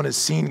while no one has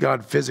seen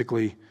God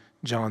physically,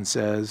 John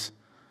says,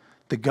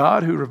 the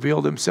God who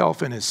revealed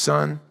himself in his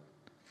Son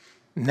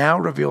now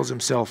reveals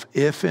himself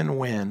if and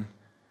when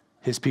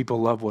his people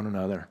love one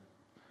another.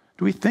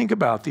 Do we think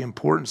about the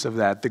importance of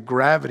that, the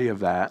gravity of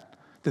that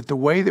the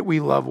way that we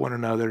love one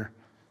another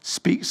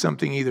speaks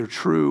something either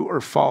true or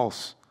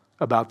false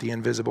about the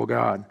invisible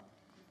God?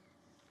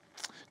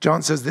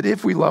 John says that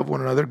if we love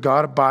one another,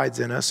 God abides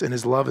in us and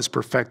his love is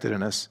perfected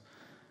in us.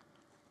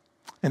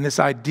 And this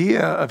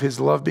idea of his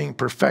love being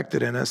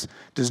perfected in us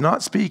does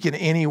not speak in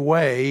any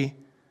way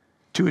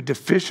to a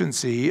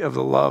deficiency of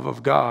the love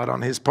of God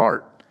on his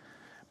part,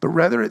 but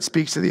rather it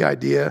speaks to the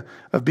idea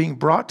of being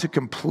brought to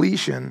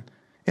completion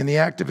in the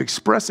act of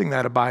expressing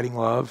that abiding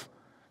love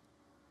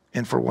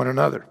and for one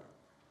another.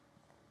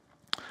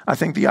 I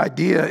think the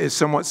idea is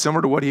somewhat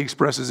similar to what he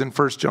expresses in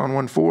 1 John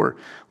 1:4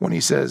 when he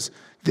says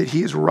that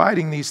he is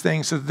writing these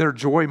things so that their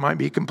joy might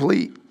be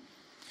complete.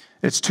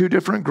 It's two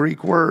different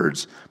Greek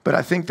words, but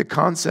I think the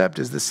concept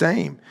is the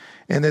same,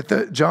 and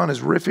that John is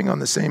riffing on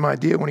the same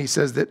idea when he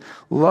says that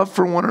love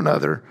for one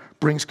another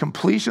brings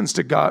completion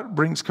to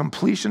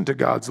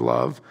God's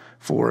love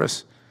for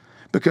us,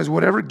 because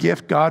whatever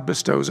gift God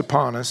bestows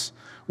upon us,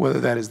 whether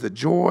that is the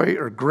joy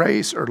or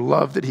grace or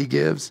love that he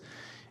gives,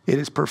 it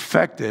is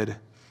perfected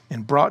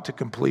and brought to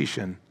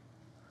completion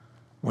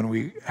when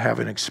we have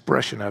an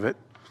expression of it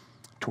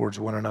towards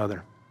one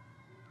another.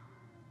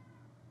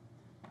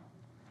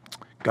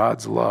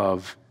 God's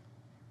love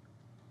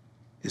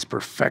is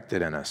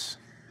perfected in us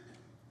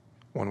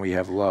when we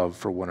have love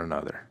for one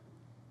another.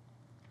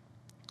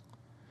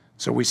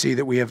 So we see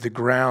that we have the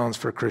grounds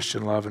for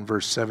Christian love in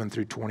verse 7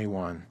 through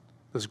 21.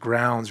 Those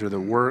grounds are the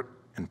work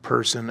and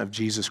person of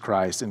Jesus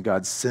Christ and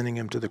God sending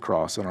him to the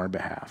cross on our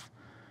behalf.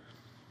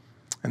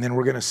 And then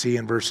we're going to see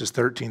in verses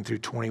 13 through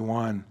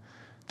 21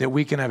 that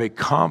we can have a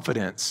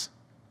confidence,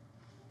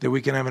 that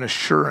we can have an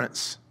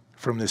assurance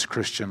from this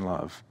Christian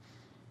love.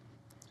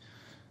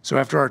 So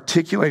after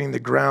articulating the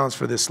grounds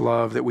for this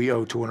love that we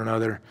owe to one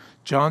another,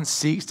 John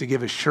seeks to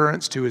give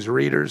assurance to his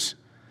readers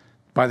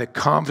by the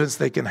confidence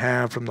they can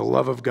have from the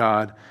love of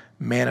God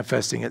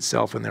manifesting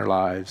itself in their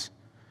lives.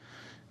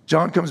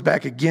 John comes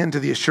back again to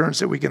the assurance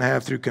that we can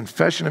have through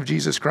confession of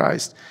Jesus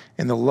Christ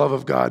and the love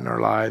of God in our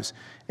lives.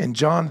 And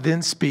John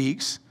then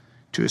speaks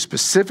to a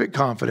specific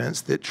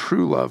confidence that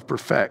true love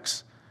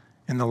perfects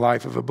in the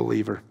life of a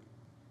believer.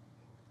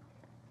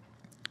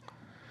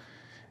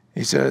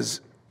 He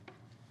says,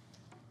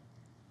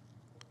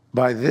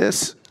 by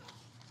this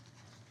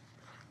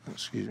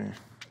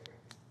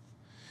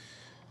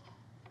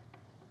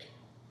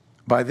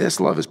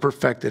love is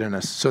perfected in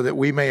us, so that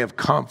we may have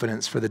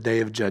confidence for the day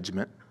of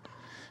judgment.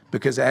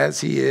 Because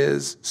as he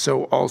is,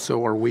 so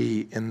also are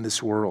we in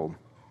this world.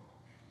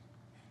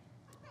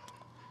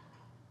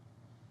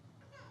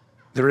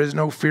 There is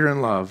no fear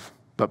in love,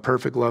 but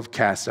perfect love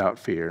casts out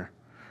fear.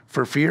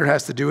 For fear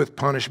has to do with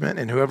punishment,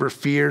 and whoever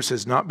fears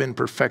has not been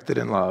perfected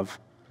in love.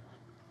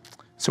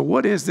 So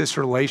what is this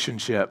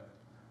relationship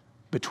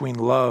between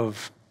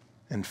love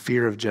and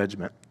fear of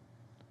judgment?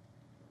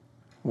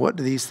 What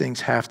do these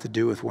things have to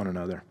do with one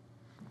another?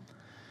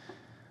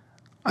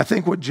 I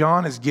think what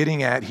John is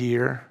getting at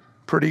here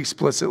pretty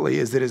explicitly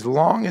is that as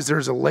long as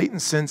there's a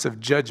latent sense of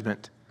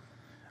judgment,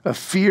 a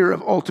fear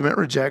of ultimate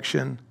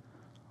rejection,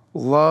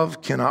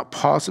 love cannot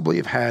possibly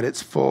have had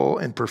its full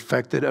and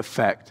perfected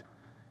effect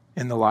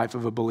in the life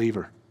of a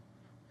believer.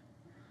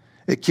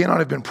 It cannot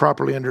have been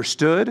properly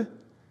understood.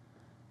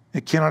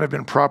 It cannot have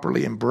been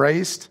properly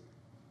embraced.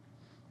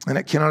 And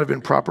it cannot have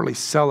been properly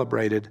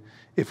celebrated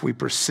if we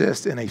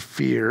persist in a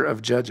fear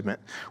of judgment.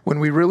 When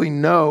we really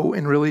know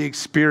and really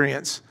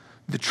experience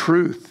the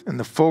truth and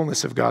the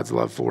fullness of God's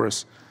love for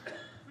us,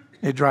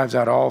 it drives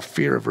out all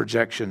fear of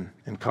rejection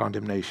and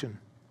condemnation.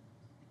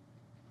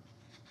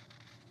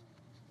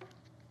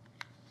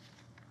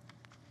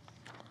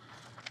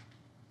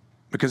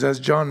 Because as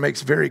John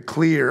makes very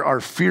clear,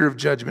 our fear of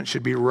judgment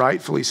should be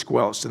rightfully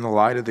squelched in the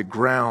light of the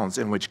grounds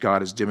in which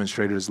God has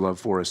demonstrated his love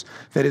for us.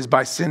 That is,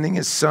 by sending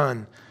his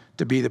Son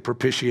to be the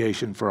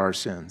propitiation for our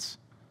sins.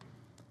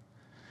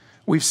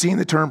 We've seen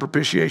the term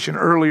propitiation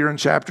earlier in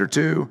chapter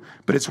 2,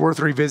 but it's worth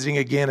revisiting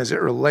again as it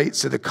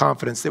relates to the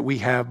confidence that we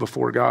have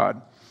before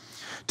God.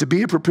 To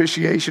be a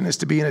propitiation is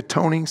to be an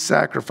atoning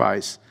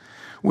sacrifice,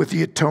 with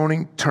the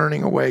atoning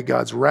turning away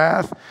God's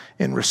wrath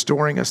and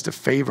restoring us to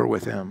favor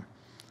with him.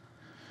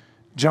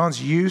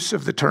 John's use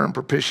of the term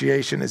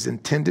propitiation is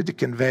intended to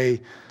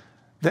convey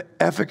the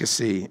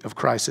efficacy of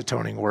Christ's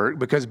atoning work,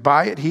 because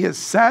by it he has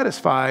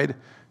satisfied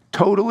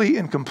totally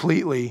and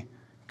completely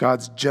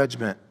God's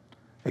judgment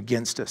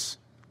against us.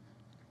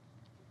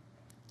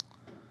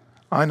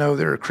 I know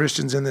there are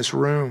Christians in this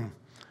room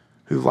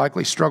who've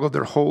likely struggled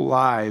their whole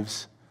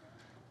lives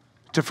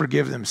to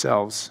forgive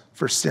themselves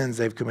for sins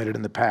they've committed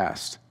in the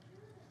past.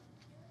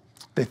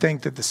 They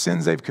think that the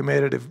sins they've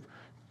committed are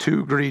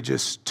too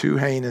egregious, too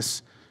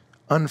heinous,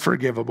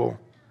 unforgivable,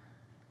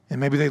 and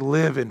maybe they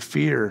live in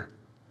fear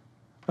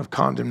of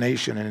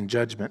condemnation and in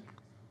judgment,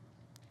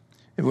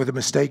 and with a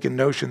mistaken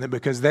notion that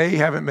because they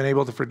haven't been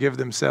able to forgive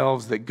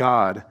themselves, that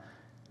God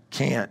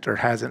can't or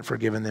hasn't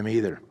forgiven them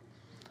either.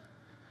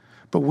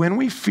 But when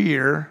we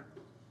fear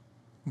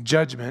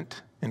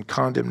judgment and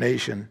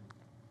condemnation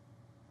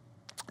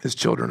as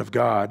children of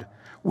God,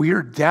 we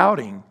are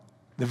doubting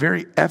the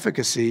very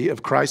efficacy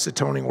of Christ's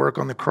atoning work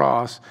on the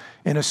cross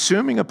and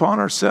assuming upon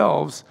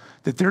ourselves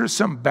that there is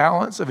some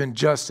balance of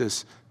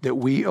injustice that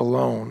we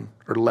alone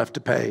are left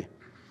to pay.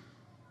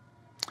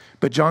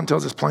 But John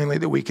tells us plainly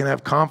that we can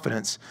have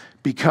confidence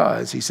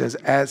because, he says,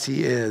 as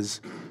he is,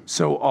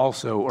 so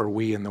also are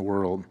we in the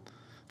world.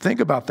 Think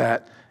about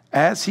that.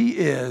 As he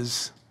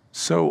is,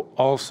 so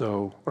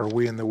also are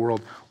we in the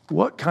world.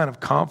 What kind of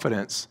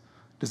confidence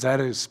does that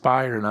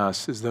inspire in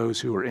us as those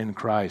who are in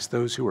Christ,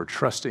 those who are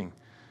trusting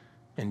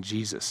in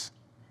Jesus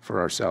for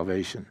our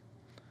salvation?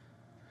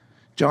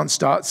 John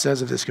Stott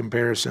says of this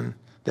comparison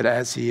that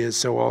as he is,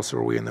 so also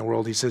are we in the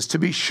world. He says, to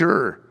be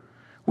sure,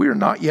 we are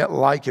not yet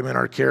like him in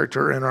our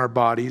character or in our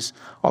bodies,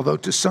 although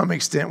to some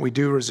extent we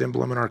do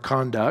resemble him in our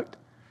conduct.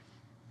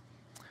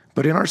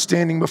 But in our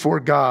standing before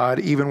God,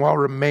 even while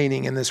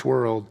remaining in this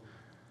world,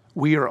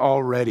 we are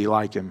already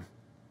like him.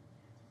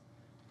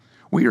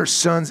 We are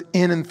sons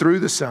in and through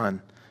the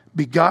Son,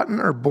 begotten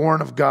or born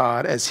of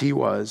God as he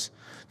was,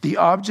 the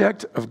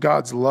object of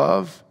God's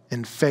love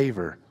and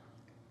favor,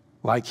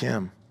 like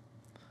him.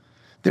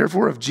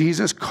 Therefore, if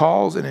Jesus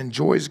calls and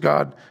enjoys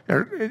God,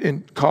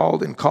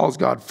 calls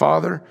God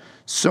Father,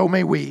 so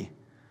may we.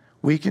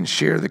 We can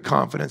share the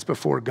confidence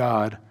before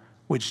God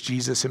which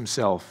Jesus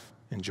himself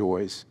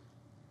enjoys.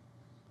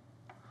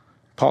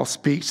 Paul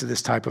speaks to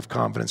this type of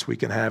confidence we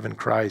can have in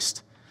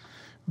Christ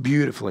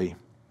beautifully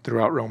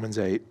throughout Romans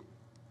 8.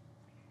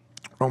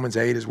 Romans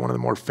 8 is one of the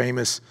more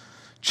famous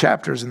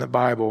chapters in the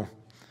Bible.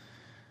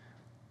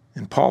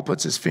 And Paul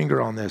puts his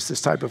finger on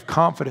this type of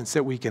confidence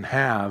that we can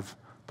have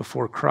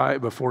before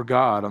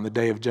God on the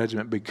day of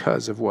judgment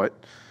because of what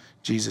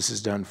Jesus has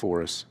done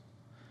for us.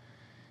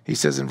 He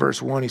says in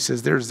verse 1, he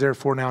says, there is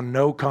therefore now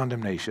no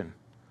condemnation.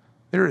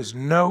 There is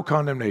no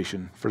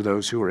condemnation for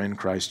those who are in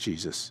Christ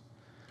Jesus.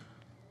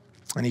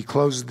 And he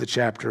closes the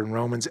chapter in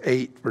Romans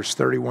 8, verse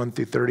 31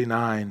 through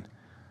 39,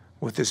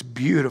 with this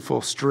beautiful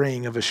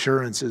string of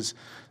assurances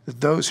that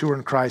those who are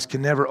in Christ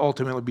can never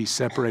ultimately be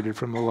separated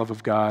from the love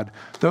of God.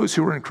 Those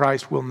who are in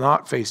Christ will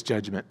not face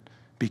judgment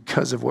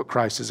because of what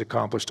Christ has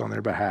accomplished on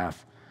their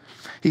behalf.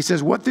 He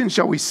says, what then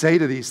shall we say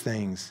to these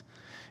things?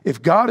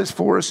 If God is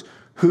for us,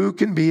 who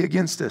can be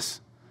against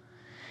us?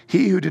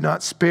 He who did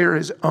not spare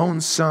his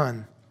own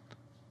Son,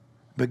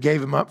 but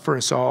gave him up for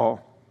us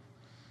all,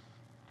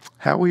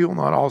 how will he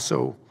not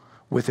also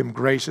with him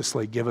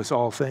graciously give us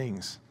all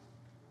things?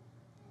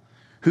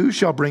 Who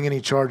shall bring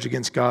any charge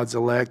against God's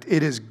elect?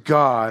 It is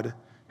God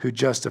who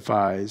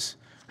justifies.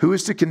 Who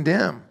is to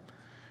condemn?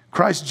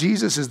 Christ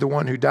Jesus is the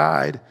one who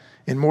died,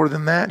 and more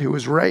than that, who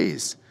was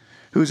raised,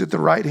 who is at the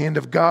right hand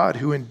of God,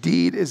 who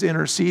indeed is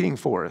interceding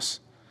for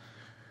us.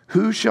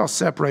 Who shall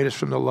separate us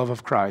from the love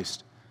of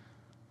Christ?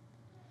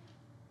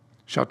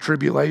 Shall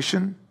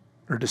tribulation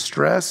or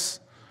distress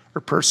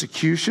or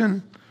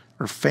persecution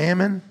or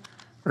famine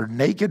or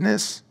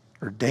nakedness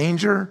or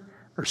danger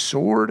or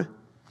sword?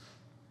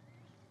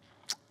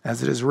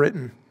 As it is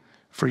written,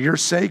 for your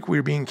sake we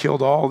are being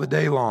killed all the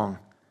day long.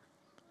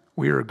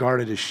 We are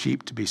regarded as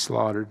sheep to be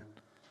slaughtered.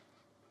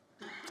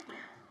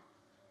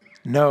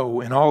 No,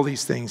 in all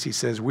these things, he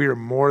says, we are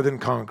more than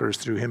conquerors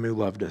through him who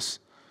loved us.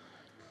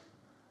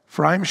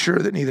 For I am sure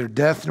that neither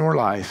death nor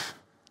life,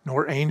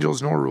 nor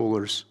angels nor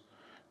rulers,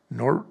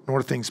 nor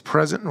things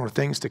present nor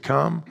things to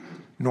come,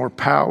 nor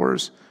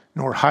powers,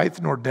 nor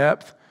height nor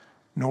depth,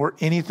 nor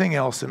anything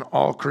else in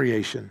all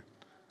creation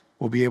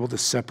will be able to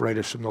separate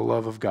us from the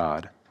love of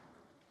God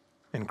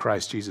in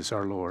Christ Jesus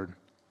our Lord.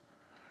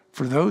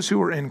 For those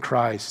who are in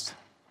Christ,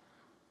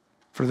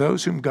 for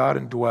those whom God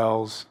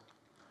indwells,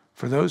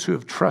 for those who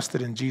have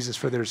trusted in Jesus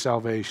for their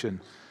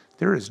salvation,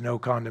 there is no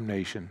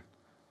condemnation.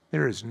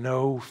 There is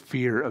no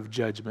fear of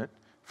judgment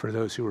for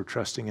those who are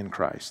trusting in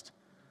Christ.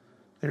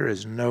 There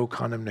is no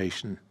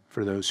condemnation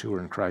for those who are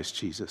in Christ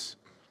Jesus.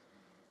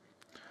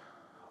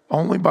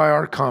 Only by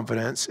our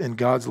confidence in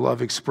God's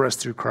love expressed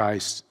through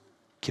Christ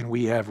can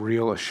we have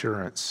real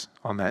assurance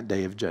on that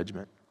day of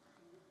judgment.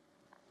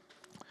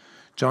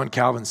 John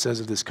Calvin says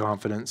of this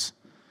confidence,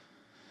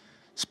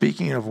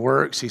 speaking of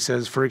works, he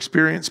says, for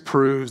experience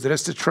proves that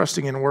as to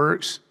trusting in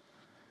works,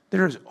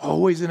 there is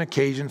always an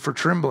occasion for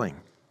trembling.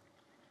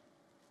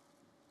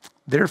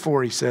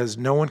 Therefore, he says,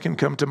 no one can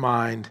come to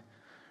mind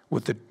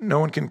no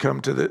one can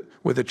come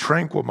with a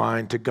tranquil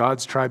mind to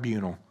God's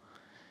tribunal,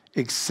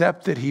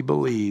 except that he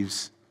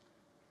believes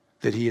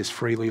that he is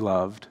freely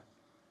loved.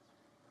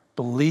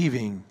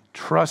 Believing,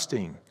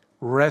 trusting,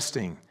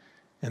 resting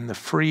in the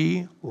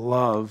free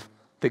love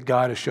that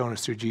God has shown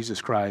us through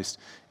Jesus Christ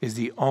is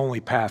the only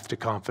path to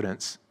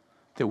confidence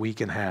that we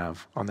can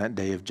have on that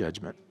day of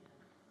judgment.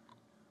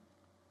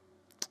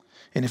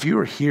 And if you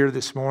are here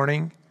this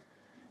morning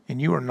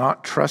and you are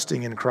not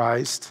trusting in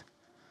Christ,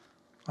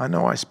 I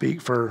know I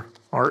speak for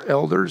our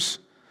elders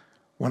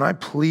when I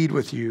plead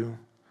with you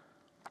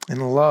in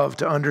love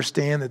to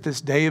understand that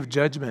this day of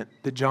judgment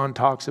that John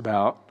talks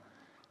about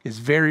is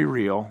very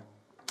real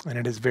and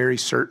it is very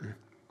certain.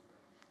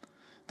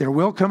 There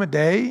will come a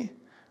day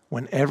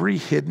when every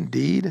hidden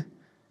deed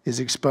is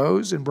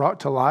exposed and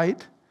brought to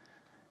light,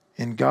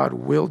 and God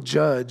will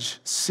judge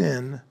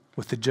sin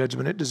with the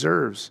judgment it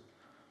deserves.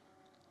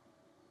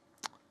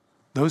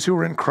 Those who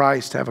are in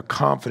Christ have a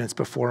confidence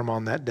before him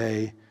on that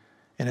day,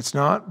 and it's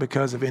not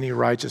because of any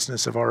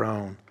righteousness of our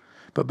own,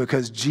 but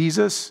because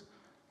Jesus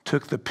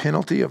took the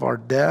penalty of our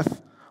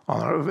death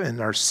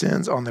and our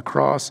sins on the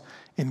cross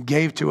and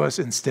gave to us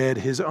instead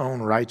his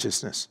own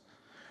righteousness.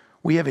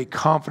 We have a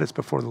confidence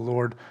before the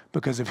Lord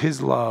because of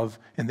his love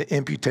and the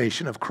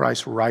imputation of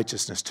Christ's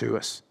righteousness to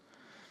us.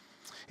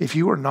 If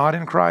you are not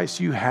in Christ,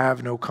 you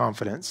have no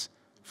confidence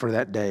for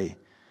that day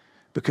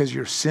because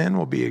your sin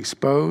will be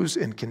exposed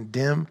and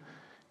condemn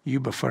you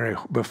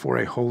before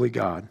a holy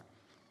God.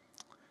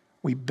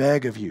 We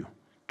beg of you,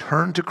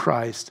 turn to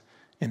Christ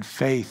in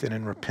faith and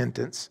in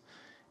repentance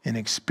and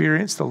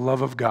experience the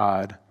love of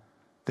God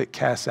that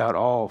casts out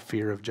all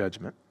fear of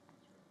judgment.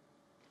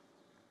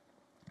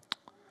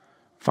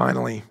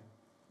 Finally,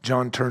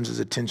 John turns his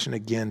attention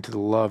again to the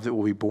love that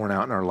will be borne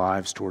out in our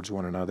lives towards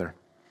one another.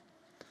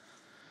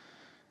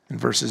 In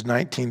verses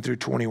 19 through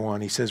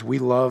 21, he says, "We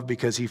love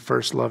because he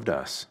first loved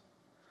us.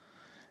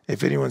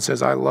 If anyone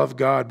says, 'I love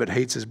God,' but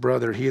hates his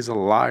brother, he is a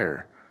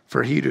liar.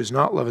 For he who does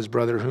not love his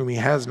brother whom he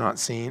has not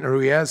seen, or who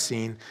he has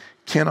seen,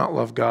 cannot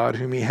love God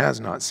whom he has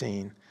not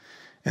seen.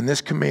 And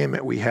this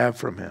commandment we have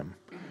from him: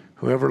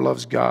 whoever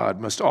loves God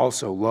must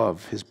also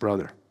love his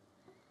brother."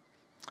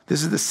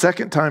 This is the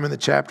second time in the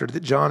chapter that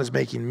John is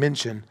making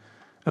mention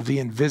of the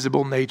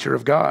invisible nature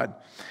of God.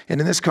 And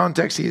in this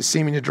context, he is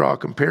seeming to draw a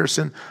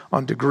comparison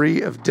on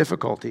degree of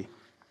difficulty,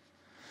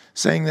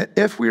 saying that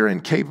if we are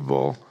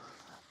incapable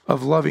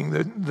of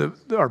loving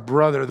our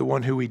brother, the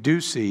one who we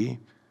do see,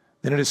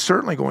 then it is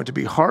certainly going to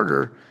be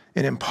harder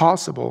and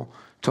impossible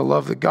to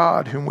love the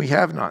God whom we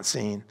have not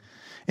seen.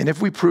 And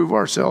if we prove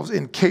ourselves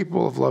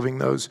incapable of loving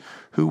those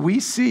who we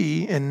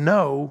see and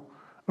know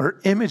are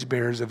image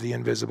bearers of the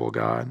invisible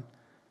God,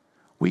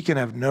 we can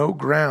have no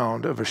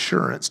ground of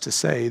assurance to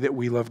say that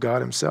we love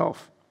God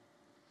himself.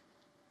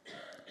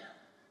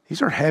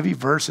 These are heavy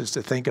verses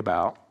to think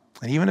about.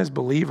 And even as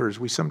believers,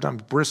 we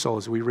sometimes bristle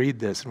as we read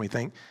this and we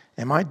think,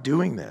 am I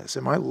doing this?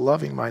 Am I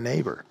loving my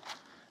neighbor?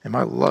 Am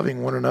I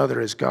loving one another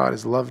as God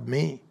has loved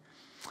me?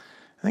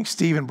 I think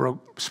Stephen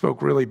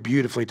spoke really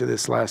beautifully to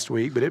this last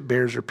week, but it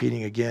bears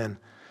repeating again,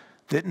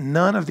 that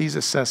none of these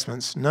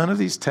assessments, none of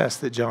these tests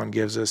that John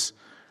gives us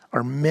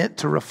are meant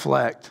to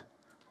reflect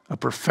a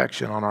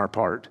perfection on our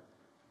part.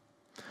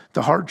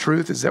 The hard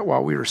truth is that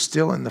while we are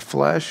still in the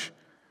flesh,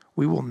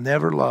 we will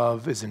never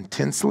love as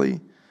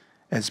intensely,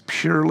 as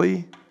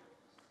purely,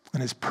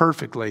 and as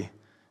perfectly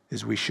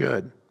as we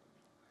should.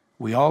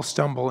 We all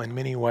stumble in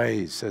many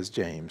ways, says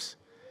James.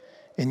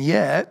 And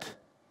yet,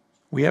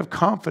 we have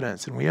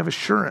confidence and we have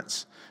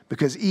assurance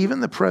because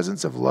even the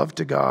presence of love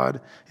to God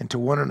and to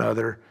one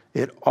another,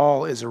 it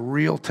all is a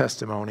real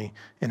testimony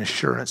and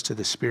assurance to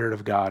the Spirit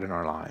of God in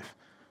our life,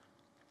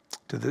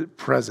 to the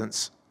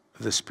presence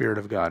of the Spirit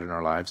of God in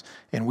our lives.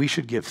 And we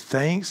should give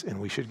thanks and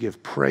we should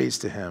give praise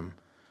to him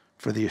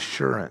for the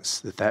assurance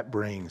that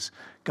brings.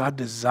 God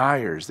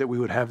desires that we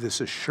would have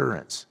this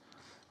assurance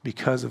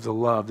because of the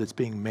love that's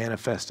being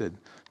manifested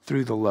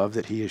through the love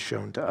that he has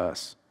shown to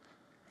us.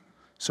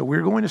 So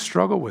we're going to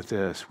struggle with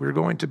this. We're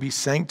going to be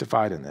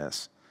sanctified in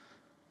this.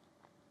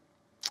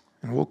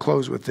 And we'll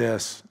close with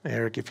this.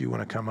 Eric, if you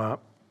want to come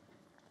up.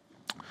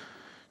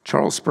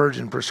 Charles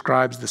Spurgeon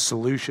prescribes the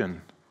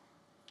solution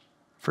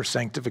for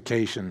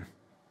sanctification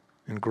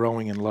and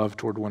growing in love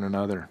toward one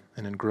another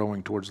and in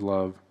growing towards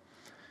love.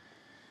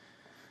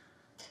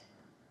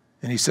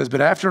 And he says, but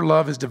after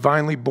love is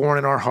divinely born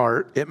in our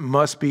heart, it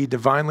must be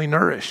divinely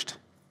nourished.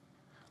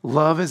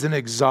 Love is an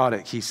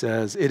exotic, he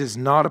says. It is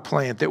not a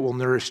plant that will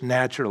nourish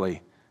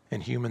naturally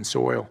in human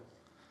soil.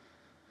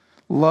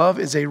 Love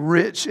is a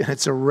rich and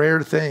it's a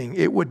rare thing.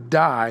 It would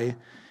die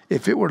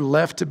if it were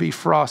left to be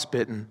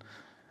frostbitten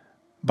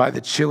by the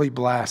chilly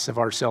blasts of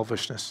our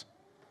selfishness.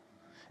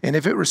 And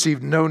if it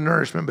received no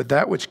nourishment but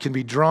that which can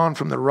be drawn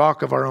from the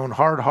rock of our own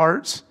hard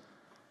hearts,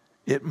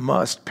 it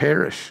must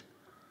perish.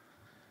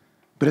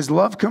 But as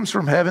love comes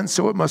from heaven,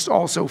 so it must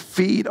also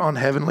feed on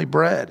heavenly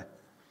bread.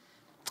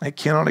 It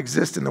cannot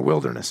exist in the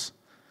wilderness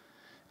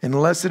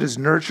unless it is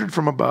nurtured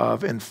from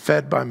above and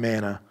fed by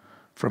manna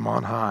from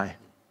on high.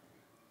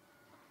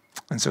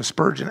 And so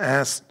Spurgeon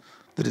asked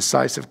the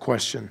decisive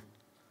question,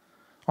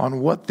 on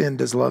what then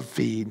does love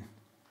feed?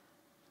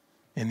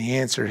 And the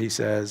answer, he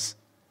says,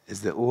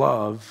 is that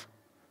love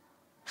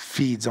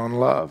feeds on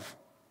love.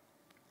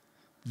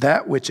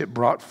 That which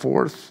brought it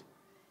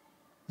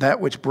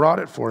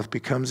forth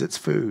becomes its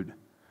food.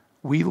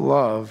 We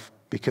love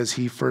because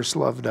he first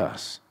loved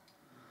us.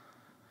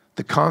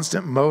 The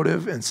constant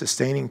motive and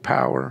sustaining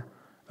power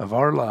of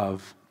our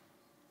love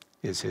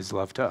is his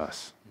love to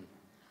us.